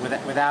great.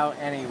 Without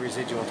any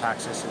residual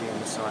toxicity in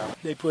the soil.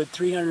 They put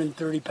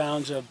 330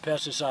 pounds of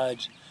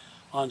pesticides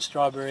on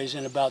strawberries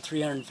and about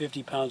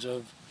 350 pounds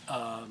of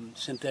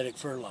synthetic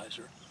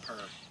fertilizer.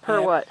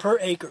 Per what? Per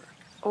acre.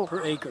 Oh.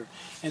 Per acre.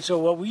 And so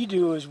what we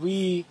do is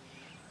we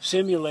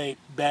simulate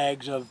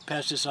bags of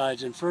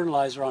pesticides and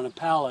fertilizer on a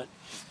pallet,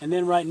 and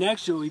then right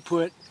next to it we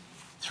put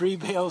 3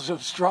 bales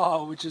of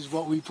straw, which is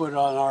what we put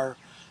on our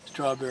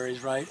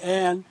strawberries, right?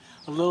 And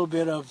a little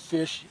bit of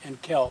fish and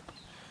kelp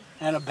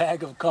and a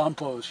bag of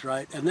compost,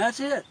 right? And that's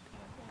it.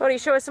 Bodie,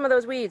 show us some of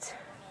those weeds.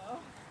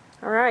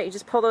 All right, you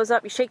just pull those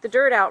up. You shake the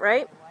dirt out,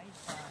 right?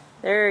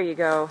 There you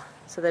go,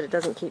 so that it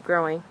doesn't keep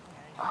growing.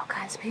 All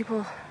kinds of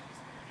people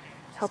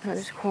helping out.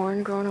 There's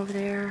corn growing over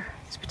there.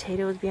 There's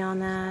potatoes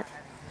beyond that.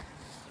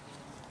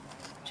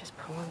 Just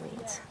pulling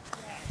weeds.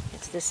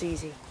 It's this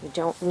easy. You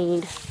don't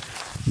need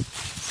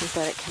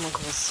synthetic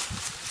chemicals.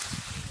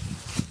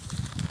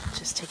 It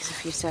just takes a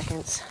few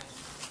seconds.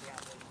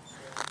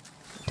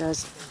 It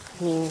does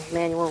mean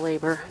manual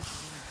labor,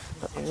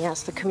 but when you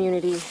ask the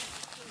community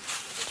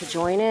to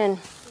join in,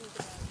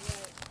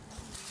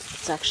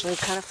 it's actually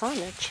kind of fun.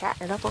 They're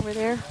chatting it up over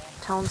there,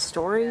 telling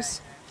stories,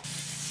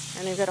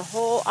 and they've got a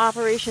whole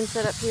operation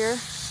set up here to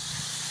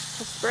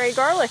spray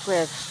garlic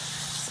with.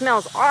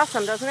 Smells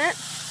awesome, doesn't it?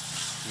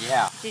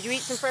 Yeah. Did you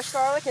eat some fresh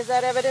garlic? Is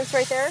that evidence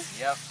right there?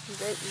 Yep. It's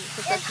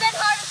been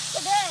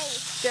harvested today.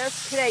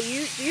 Just today.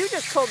 You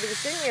just pulled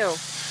these, didn't you?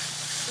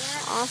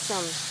 Yeah.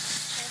 Awesome.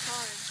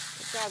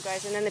 Good job,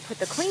 guys. And then they put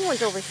the clean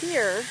ones over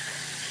here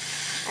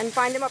and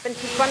bind them up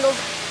into bundles.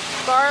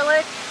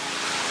 Garlic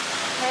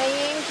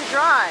hanging to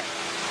dry.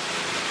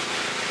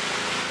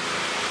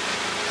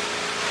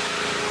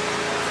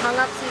 Hung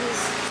up to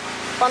these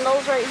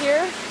bundles right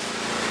here.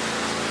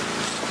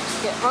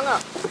 Just get hung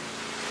up.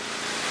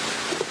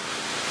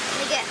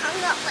 They get hung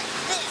up like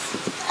this.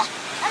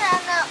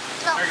 No.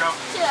 There you go.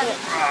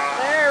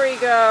 There we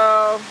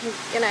go. He's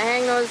gonna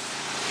hang those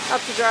up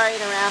to dry in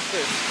the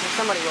rafters. Or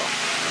somebody will.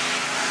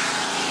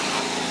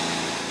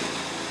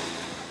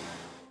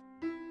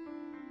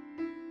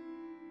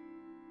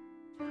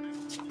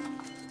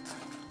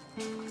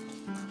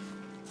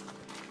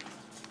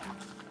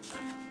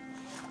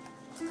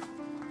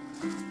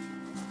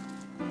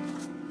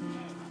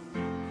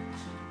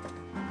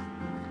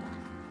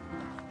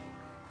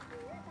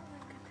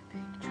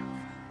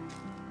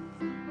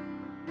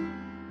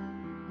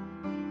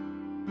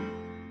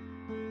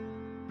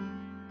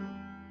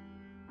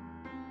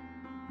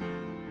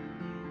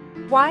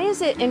 Why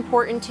is it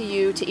important to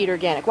you to eat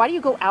organic? Why do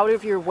you go out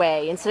of your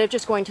way instead of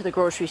just going to the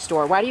grocery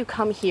store? Why do you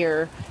come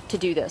here to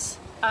do this?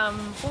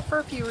 Well, for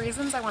a few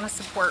reasons. I want to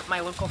support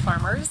my local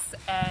farmers,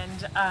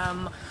 and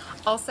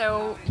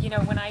also, you know,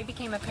 when I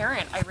became a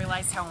parent, I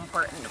realized how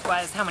important it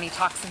was, how many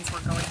toxins were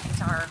going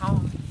into our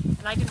home,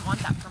 and I didn't want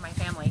that for my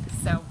family.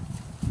 So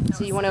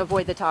you want to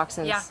avoid the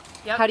toxins? Yeah.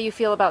 Yep. How do you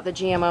feel about the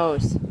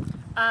GMOs?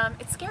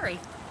 It's scary.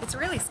 It's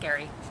really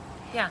scary.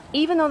 Yeah.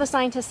 Even though the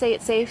scientists say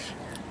it's safe?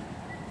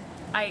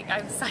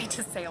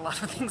 Scientists say a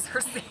lot of things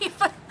are safe.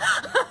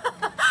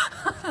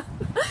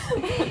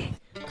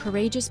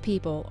 Courageous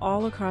people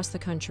all across the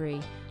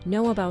country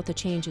know about the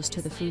changes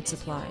to the food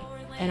supply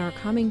and are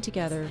coming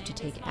together to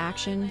take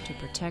action to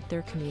protect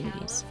their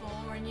communities.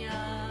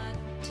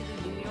 To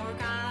the New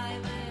York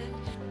Island,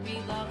 we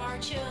love our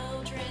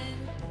children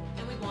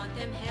and we want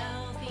them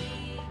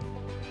healthy.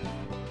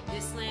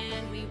 This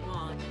land we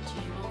want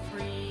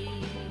GMO-free.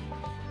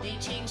 They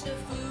changed the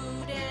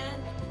food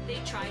and they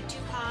tried to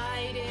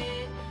hide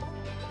it.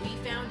 We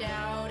found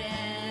out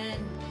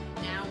and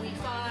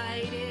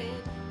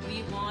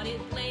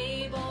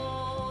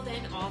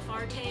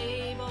our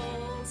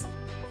tables.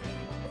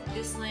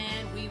 This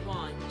land we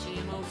want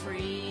GMO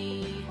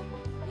free.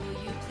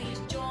 Will you please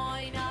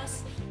join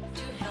us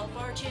to help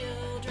our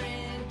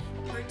children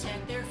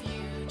protect their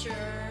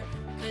future?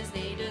 'Cause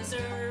they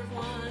deserve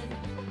one.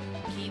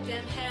 Keep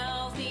them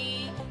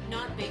healthy,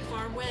 not big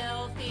farm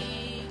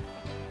wealthy.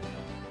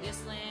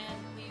 This land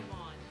we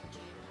want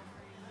GMO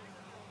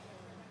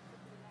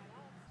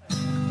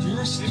free.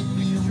 Just give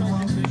me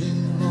one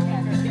thing more.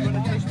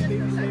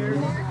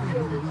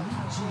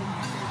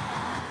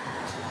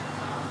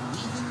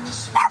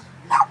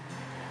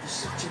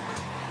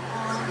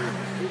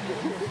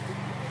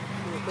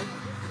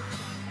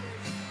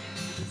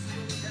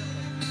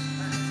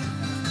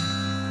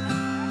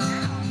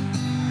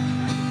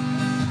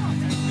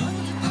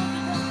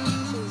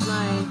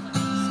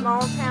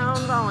 Small town,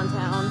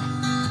 Voluntown,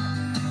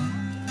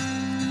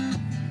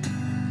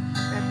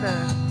 at the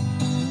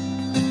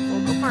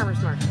local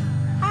farmers market.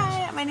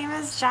 Hi, my name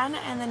is Jen,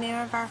 and the name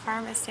of our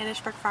farm is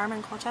Standish Brook Farm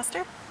in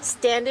Colchester.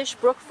 Standish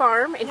Brook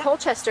Farm in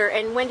Colchester.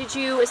 And when did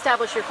you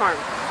establish your farm?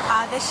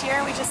 This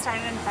year, we just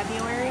started in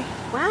February.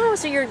 Wow,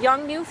 so you're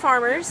young, new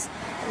farmers.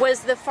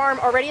 Was the farm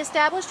already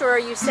established, or are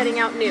you setting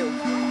out new?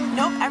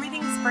 Nope,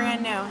 everything's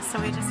brand new, so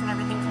we just did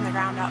everything from the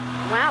ground up.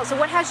 Wow, so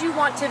what has you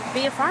want to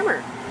be a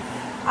farmer?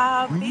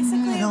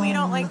 Basically, we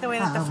don't like the way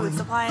that the food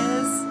supply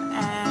is,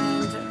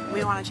 and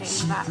we want to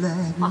change that.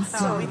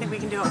 So we think we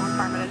can do it one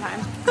farm at a time.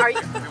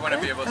 We want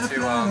to be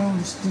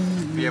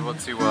able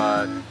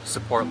to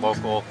support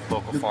local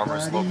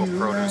farmers, local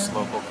produce,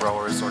 local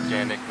growers,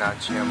 organic, not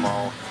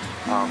GMO,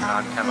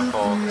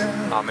 non-chemical,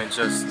 and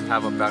just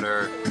have a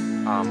better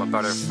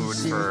food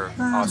for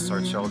us,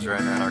 our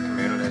children, and our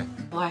community.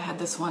 Well, I had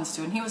this one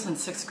student, he was in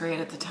 6th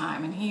grade at the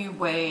time, and he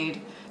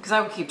weighed, because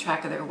I would keep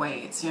track of their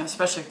weights,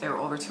 especially if they were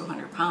over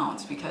 200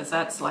 pounds, because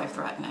that's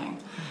life-threatening.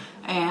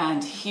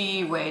 And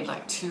he weighed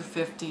like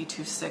 250,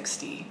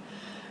 260.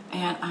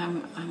 And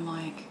I'm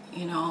like,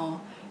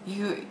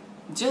 you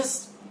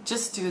just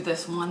do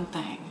this one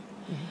thing.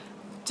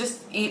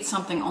 Just eat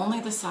something only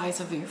the size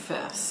of your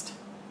fist,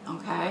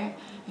 okay?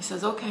 He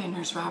says, okay,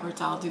 Nurse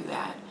Roberts, I'll do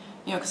that.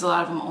 Because a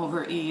lot of them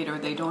overeat or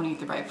they don't eat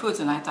the right foods,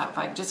 and I thought if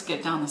I just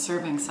get down the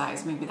serving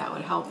size, maybe that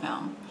would help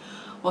him.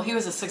 Well, he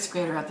was a 6th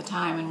grader at the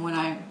time, and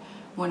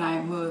when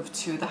I moved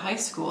to the high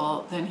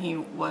school, then he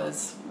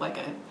was like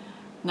a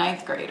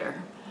 9th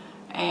grader.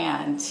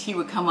 And he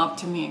would come up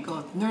to me and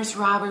go, Nurse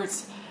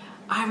Roberts,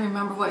 I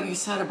remember what you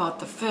said about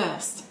the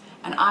fist,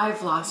 and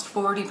I've lost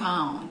 40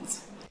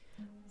 pounds.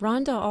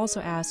 Rhonda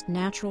also asked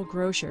Natural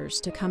Grocers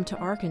to come to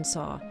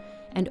Arkansas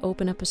and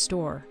open up a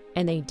store,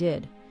 and they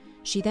did.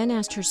 She then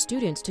asked her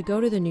students to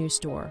go to the new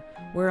store,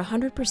 where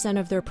 100%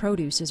 of their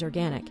produce is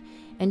organic,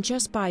 and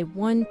just buy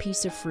one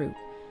piece of fruit,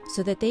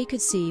 so that they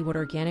could see what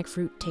organic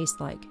fruit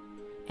tastes like.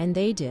 And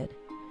they did.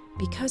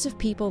 Because of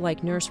people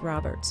like Nurse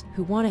Roberts,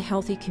 who want a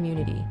healthy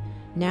community,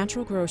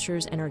 Natural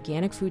Grocers and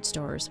organic food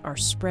stores are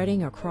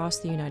spreading across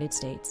the United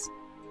States.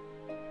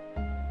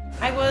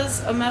 I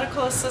was a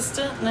medical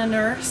assistant and a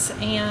nurse,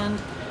 and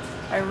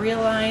I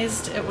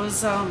realized it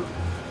was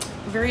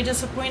very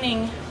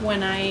disappointing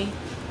when I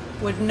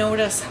would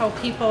notice how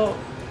people,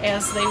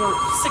 as they were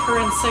sicker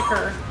and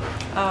sicker,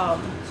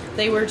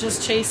 they were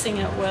just chasing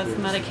it with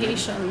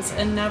medications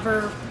and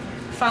never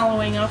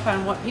following up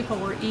on what people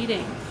were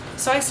eating.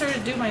 So I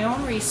started to do my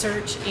own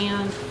research,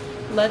 and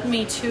led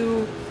me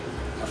to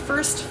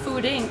first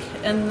Food Inc.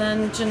 and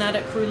then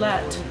Genetic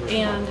Roulette,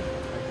 and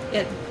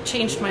it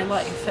changed my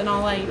life. And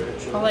all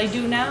I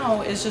do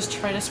now is just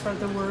try to spread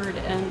the word,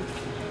 and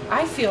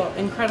I feel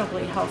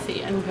incredibly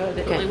healthy and good.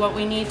 Okay. What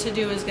we need to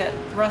do is get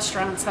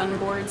restaurants on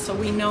board so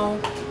we know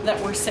that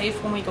we're safe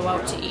when we go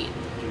out to eat.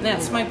 And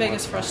that's my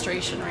biggest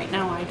frustration right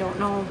now. I don't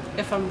know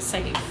if I'm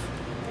safe.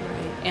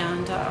 Right.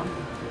 And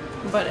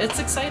but it's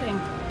exciting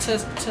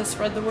to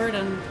spread the word,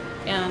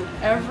 and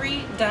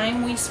every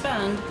dime we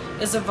spend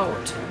is a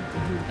vote.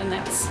 And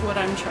that's what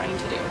I'm trying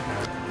to do.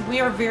 We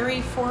are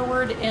very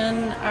forward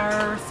in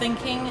our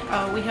thinking.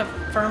 We have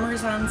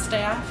farmers on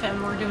staff,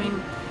 and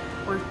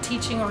we're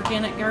teaching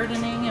organic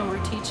gardening, and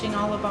we're teaching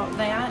all about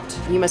that.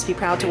 You must be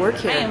proud to work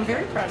here. I am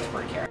very proud to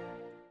work here.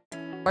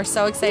 We're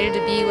so excited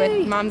to be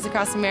with Moms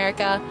Across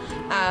America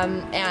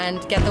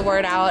and get the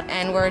word out,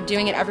 and we're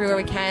doing it everywhere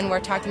we can.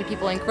 We're talking to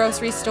people in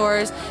grocery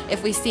stores.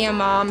 If we see a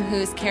mom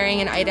who's carrying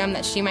an item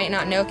that she might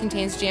not know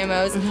contains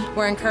GMOs,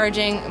 we're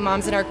encouraging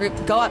moms in our group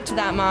to go up to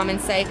that mom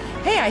and say,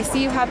 hey, I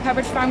see you have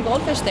Pepperidge Farm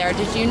goldfish there.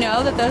 Did you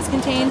know that those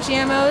contain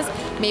GMOs?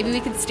 Maybe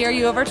we could steer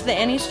you over to the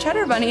Annie's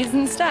Cheddar Bunnies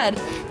instead.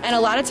 And a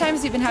lot of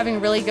times we've been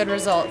having really good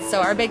results. So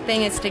our big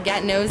thing is to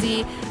get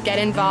nosy, get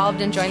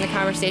involved, and join the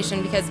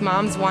conversation, because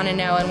moms want to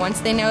know, and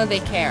once they know, they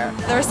care.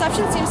 The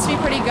reception seems to be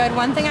pretty good.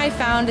 One thing I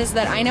found is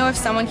that I know if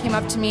someone came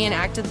up to me and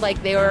acted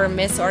like they were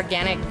Miss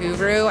Organic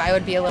Guru, I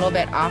would be a little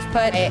bit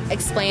off-put. I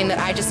explained that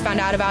I just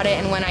found out about it,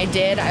 and when I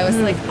did, I was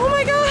like, oh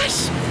my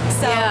gosh!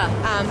 So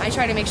I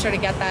try to make sure to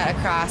get that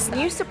across.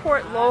 You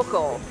support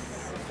local.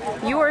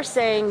 You are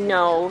saying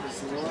no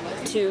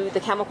to the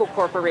chemical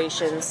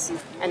corporations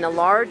and the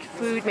large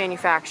food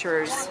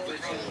manufacturers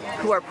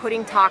who are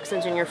putting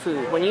toxins in your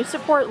food. When you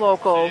support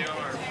local,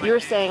 you're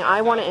saying,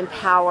 I want to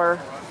empower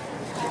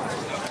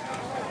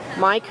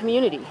my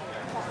community.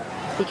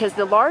 Because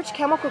the large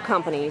chemical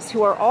companies,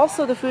 who are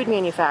also the food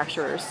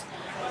manufacturers,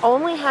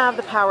 only have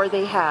the power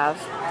they have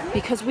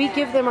because we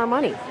give them our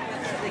money.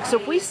 So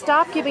if we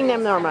stop giving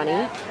them our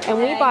money and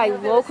we buy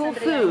local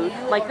food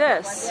like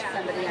this,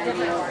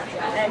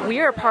 we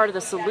are part of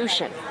the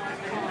solution.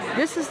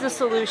 This is the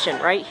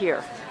solution right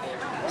here.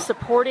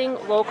 Supporting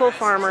local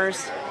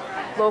farmers,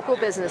 local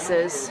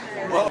businesses.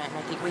 And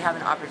I think we have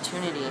an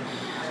opportunity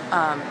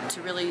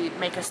to really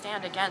make a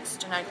stand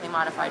against genetically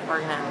modified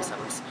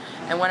organisms.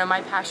 And one of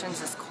my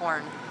passions is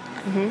corn.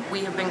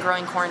 We have been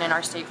growing corn in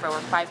our state for over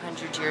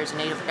 500 years,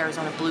 native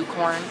Arizona blue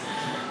corn,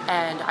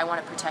 and I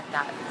want to protect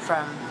that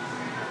from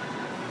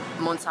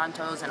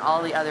Monsanto's and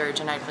all the other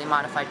genetically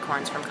modified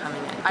corns from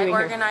coming in. I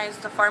organize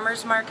the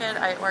farmers market,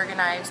 I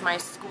organize my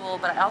school,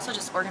 but I also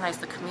just organize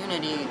the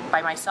community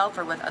by myself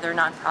or with other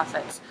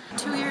nonprofits.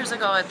 2 years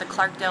ago at the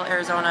Clarkdale,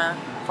 Arizona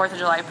 4th of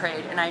July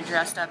parade, and I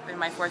dressed up in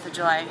my 4th of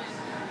July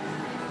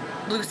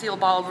Lucille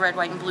Ball red,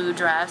 white, and blue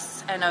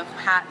dress and a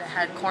hat that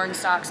had corn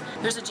stalks.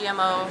 There's a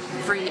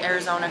GMO-free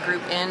Arizona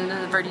group in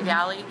the Verde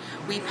Valley.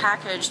 We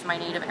packaged my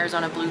native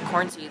Arizona blue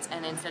corn seeds,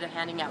 and instead of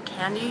handing out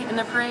candy in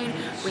the parade,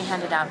 we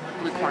handed out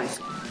blue corn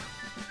seeds.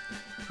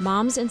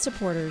 Moms and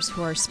supporters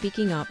who are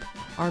speaking up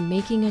are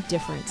making a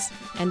difference,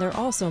 and they're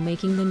also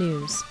making the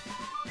news.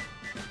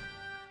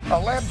 A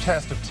lab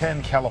test of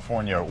 10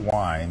 California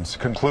wines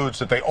concludes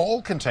that they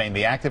all contain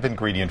the active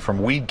ingredient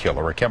from weed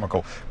killer, a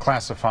chemical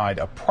classified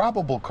a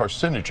probable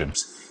carcinogen.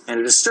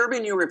 And a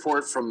disturbing new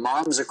report from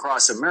Moms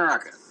Across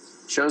America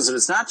shows that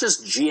it's not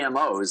just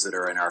GMOs that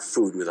are in our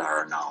food with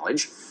our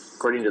knowledge.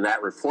 According to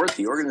that report,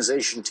 the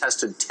organization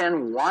tested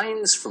 10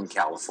 wines from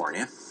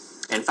California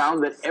and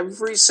found that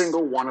every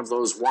single one of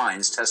those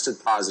wines tested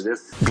positive.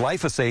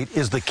 Glyphosate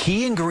is the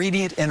key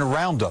ingredient in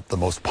Roundup, the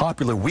most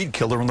popular weed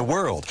killer in the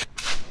world.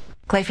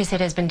 Glyphosate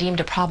has been deemed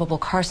a probable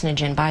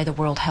carcinogen by the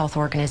World Health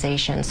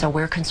Organization, so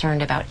we're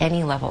concerned about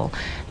any level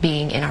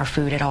being in our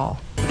food at all.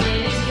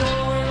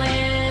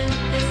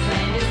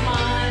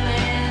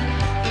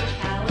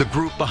 The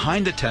group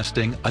behind the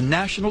testing, a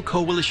national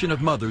coalition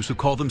of mothers who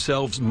call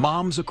themselves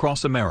Moms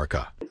Across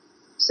America.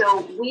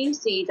 So we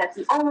see that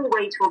the only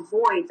way to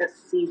avoid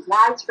the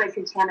widespread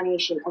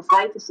contamination of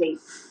glyphosate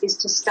is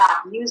to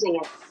stop using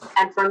it.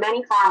 And for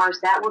many farmers,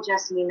 that will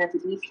just mean that the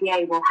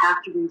EPA will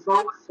have to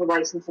revoke the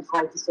license of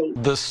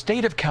glyphosate. The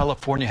state of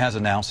California has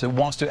announced it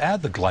wants to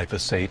add the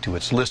glyphosate to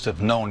its list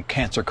of known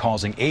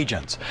cancer-causing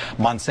agents.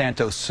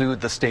 Monsanto sued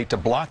the state to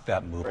block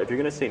that move. If you're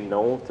going to say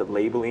no to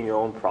labeling your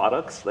own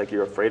products like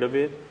you're afraid of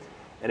it,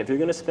 and if you're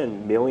going to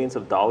spend millions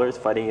of dollars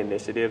fighting an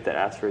initiative that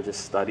asks for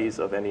just studies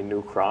of any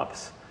new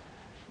crops,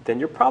 then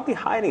you're probably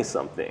hiding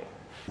something.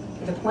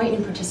 The point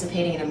in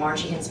participating in the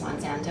March Against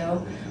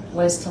Monsanto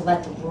was to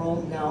let the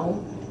world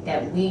know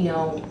that we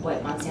know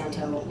what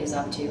Monsanto is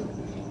up to.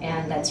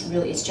 And that's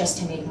really, it's just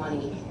to make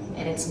money.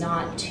 And it's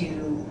not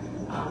to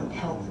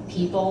help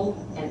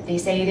people, and they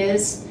say it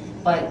is,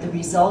 but the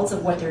results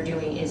of what they're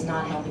doing is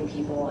not helping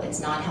people, it's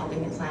not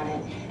helping the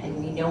planet,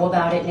 and we know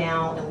about it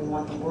now, and we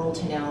want the world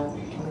to know,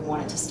 and we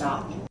want it to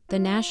stop. The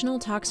National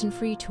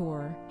Toxin-Free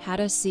Tour had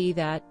us see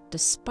that,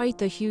 despite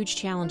the huge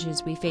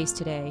challenges we face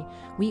today,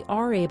 we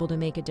are able to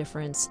make a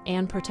difference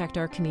and protect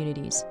our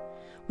communities.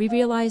 We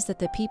realized that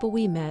the people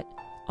we met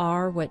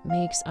are what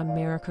makes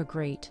America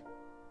great.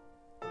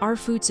 Our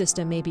food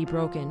system may be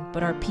broken,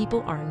 but our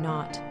people are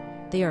not.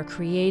 They are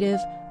creative,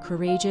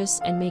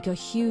 courageous, and make a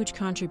huge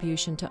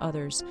contribution to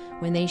others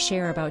when they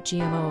share about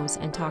GMOs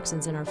and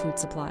toxins in our food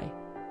supply.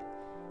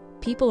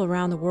 People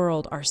around the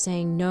world are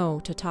saying no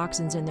to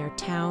toxins in their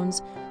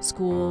towns,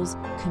 schools,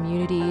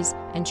 communities,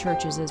 and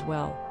churches as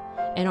well.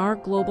 And our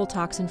global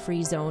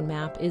toxin-free zone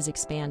map is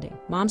expanding.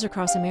 Moms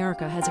Across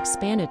America has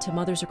expanded to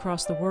mothers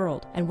across the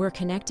world, and we're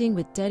connecting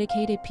with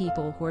dedicated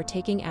people who are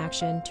taking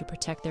action to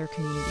protect their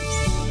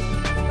communities.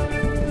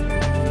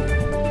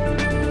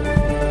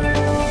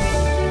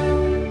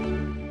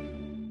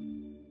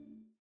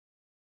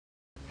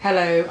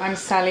 Hello, I'm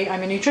Sally.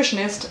 I'm a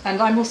nutritionist,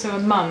 and I'm also a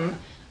mum.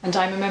 And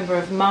I'm a member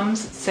of Mums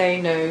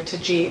Say No to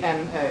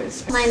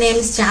GMOs. My name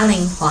is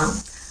Jialing Huang.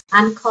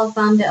 I'm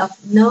co-founder of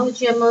No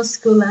GMO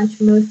School Lunch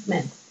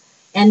Movement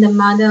and the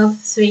mother of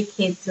 3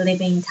 kids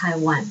living in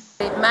Taiwan.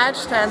 MAG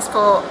stands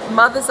for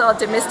Mothers Are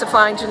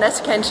Demystifying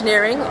Genetic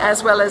Engineering,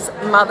 as well as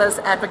Mothers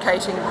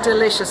Advocating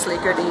Deliciously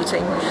Good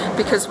Eating,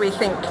 because we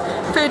think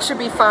food should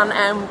be fun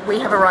and we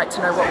have a right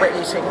to know what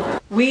we're eating.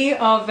 We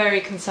are very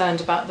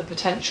concerned about the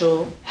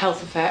potential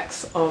health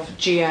effects of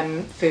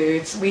GM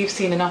foods. We've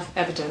seen enough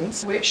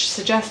evidence which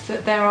suggests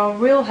that there are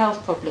real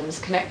health problems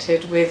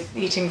connected with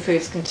eating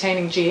foods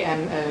containing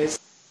GMOs.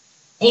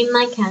 In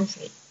my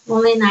country,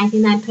 only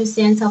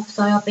 99% of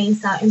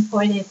soybeans are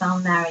imported from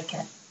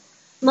America.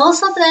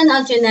 Most of them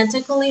are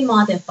genetically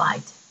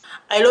modified.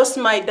 I lost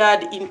my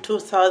dad in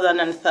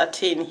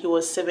 2013. He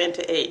was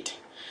 78.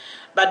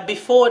 But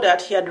before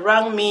that, he had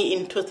rang me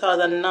in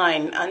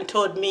 2009 and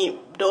told me,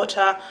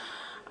 daughter,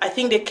 I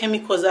think the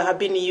chemicals I have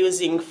been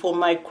using for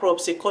my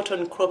crops, the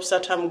cotton crops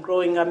that I'm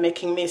growing, are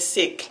making me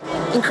sick.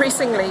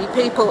 Increasingly,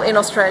 people in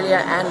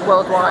Australia and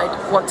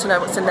worldwide want to know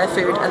what's in their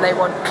food, and they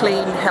want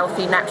clean,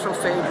 healthy, natural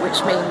food, which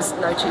means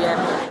no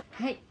GM.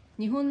 はい、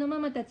日本のマ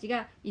マたち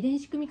が遺伝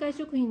子組み換え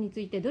食品に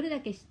ついてどれだ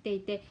け知ってい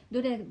て、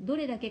ど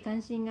れだけ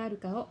関心がある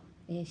かを、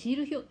シ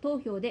ール投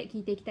票で聞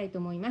いていきたいと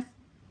思います。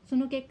そ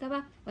の結果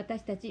は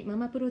私たちマ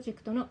マプロジェ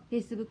クトの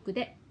Facebook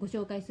でご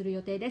紹介する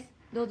予定です。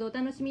どうぞお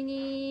楽しみ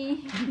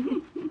に。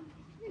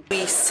We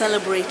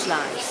celebrate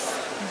life.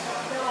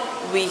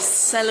 We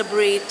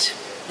celebrate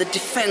the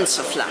defense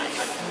of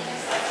life,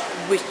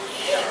 which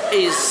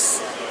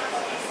is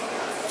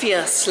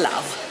fierce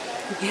love.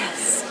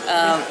 Yes.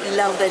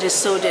 Love that is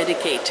so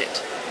dedicated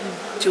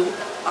to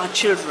our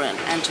children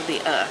and to the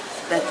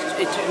earth that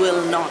it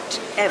will not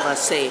ever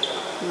say,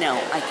 no,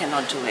 I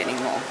cannot do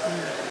anymore.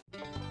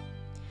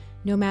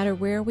 No matter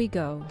where we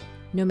go,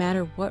 no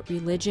matter what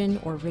religion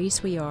or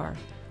race we are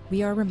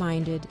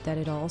reminded that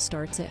it all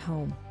starts at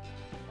home.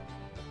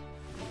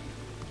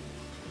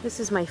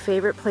 This is my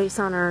favorite place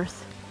on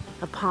earth,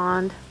 a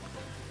pond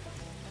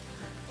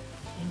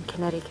in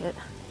Connecticut.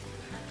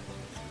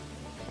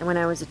 And when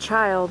I was a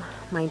child,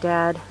 my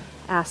dad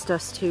asked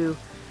us to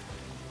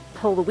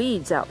pull the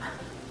weeds up.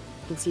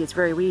 You can see it's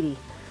very weedy.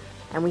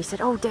 And we said,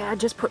 oh, Dad,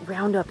 just put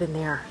Roundup in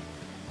there.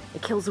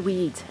 It kills the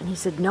weeds. And he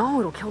said, no,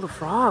 it'll kill the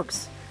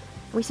frogs.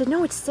 And we said,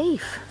 no, it's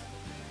safe.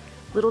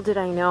 Little did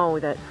I know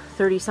that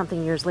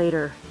 30-something years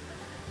later,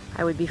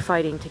 I would be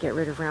fighting to get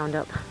rid of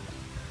Roundup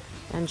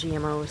and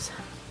GMOs.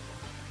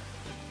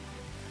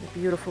 A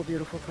beautiful,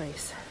 beautiful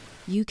place.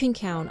 You can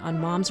count on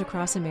Moms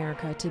Across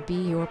America to be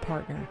your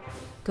partner.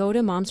 Go to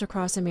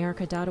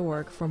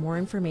momsacrossamerica.org for more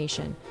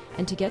information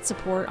and to get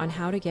support on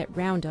how to get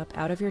Roundup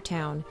out of your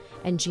town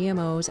and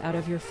GMOs out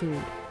of your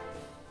food.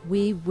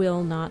 We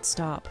will not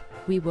stop.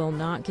 We will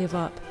not give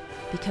up,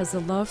 because the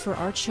love for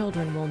our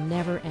children will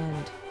never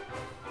end.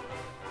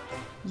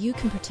 You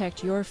can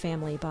protect your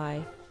family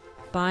by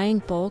buying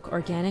bulk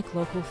organic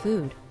local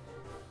food,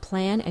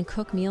 plan and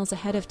cook meals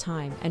ahead of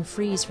time and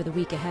freeze for the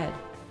week ahead,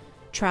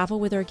 travel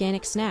with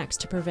organic snacks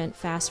to prevent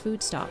fast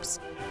food stops,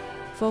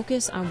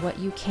 focus on what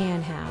you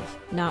can have,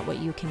 not what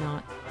you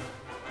cannot,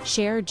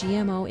 share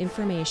GMO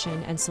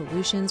information and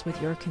solutions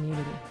with your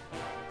community.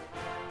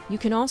 You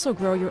can also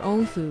grow your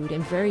own food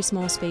in very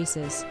small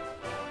spaces.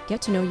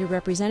 Get to know your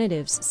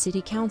representatives,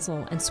 city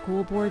council, and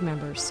school board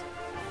members.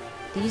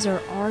 These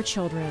are our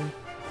children,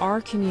 our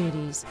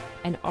communities,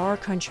 and our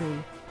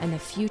country, and the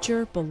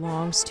future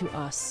belongs to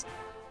us.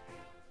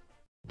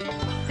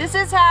 This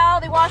is how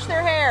they wash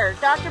their hair.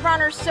 Dr.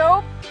 Bronner's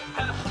soap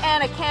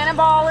and a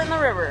cannonball in the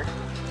river.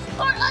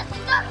 Or us,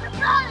 Dr.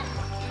 Bronner.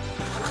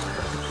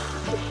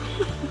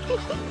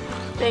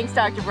 Thanks,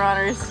 Dr.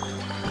 Bronner's.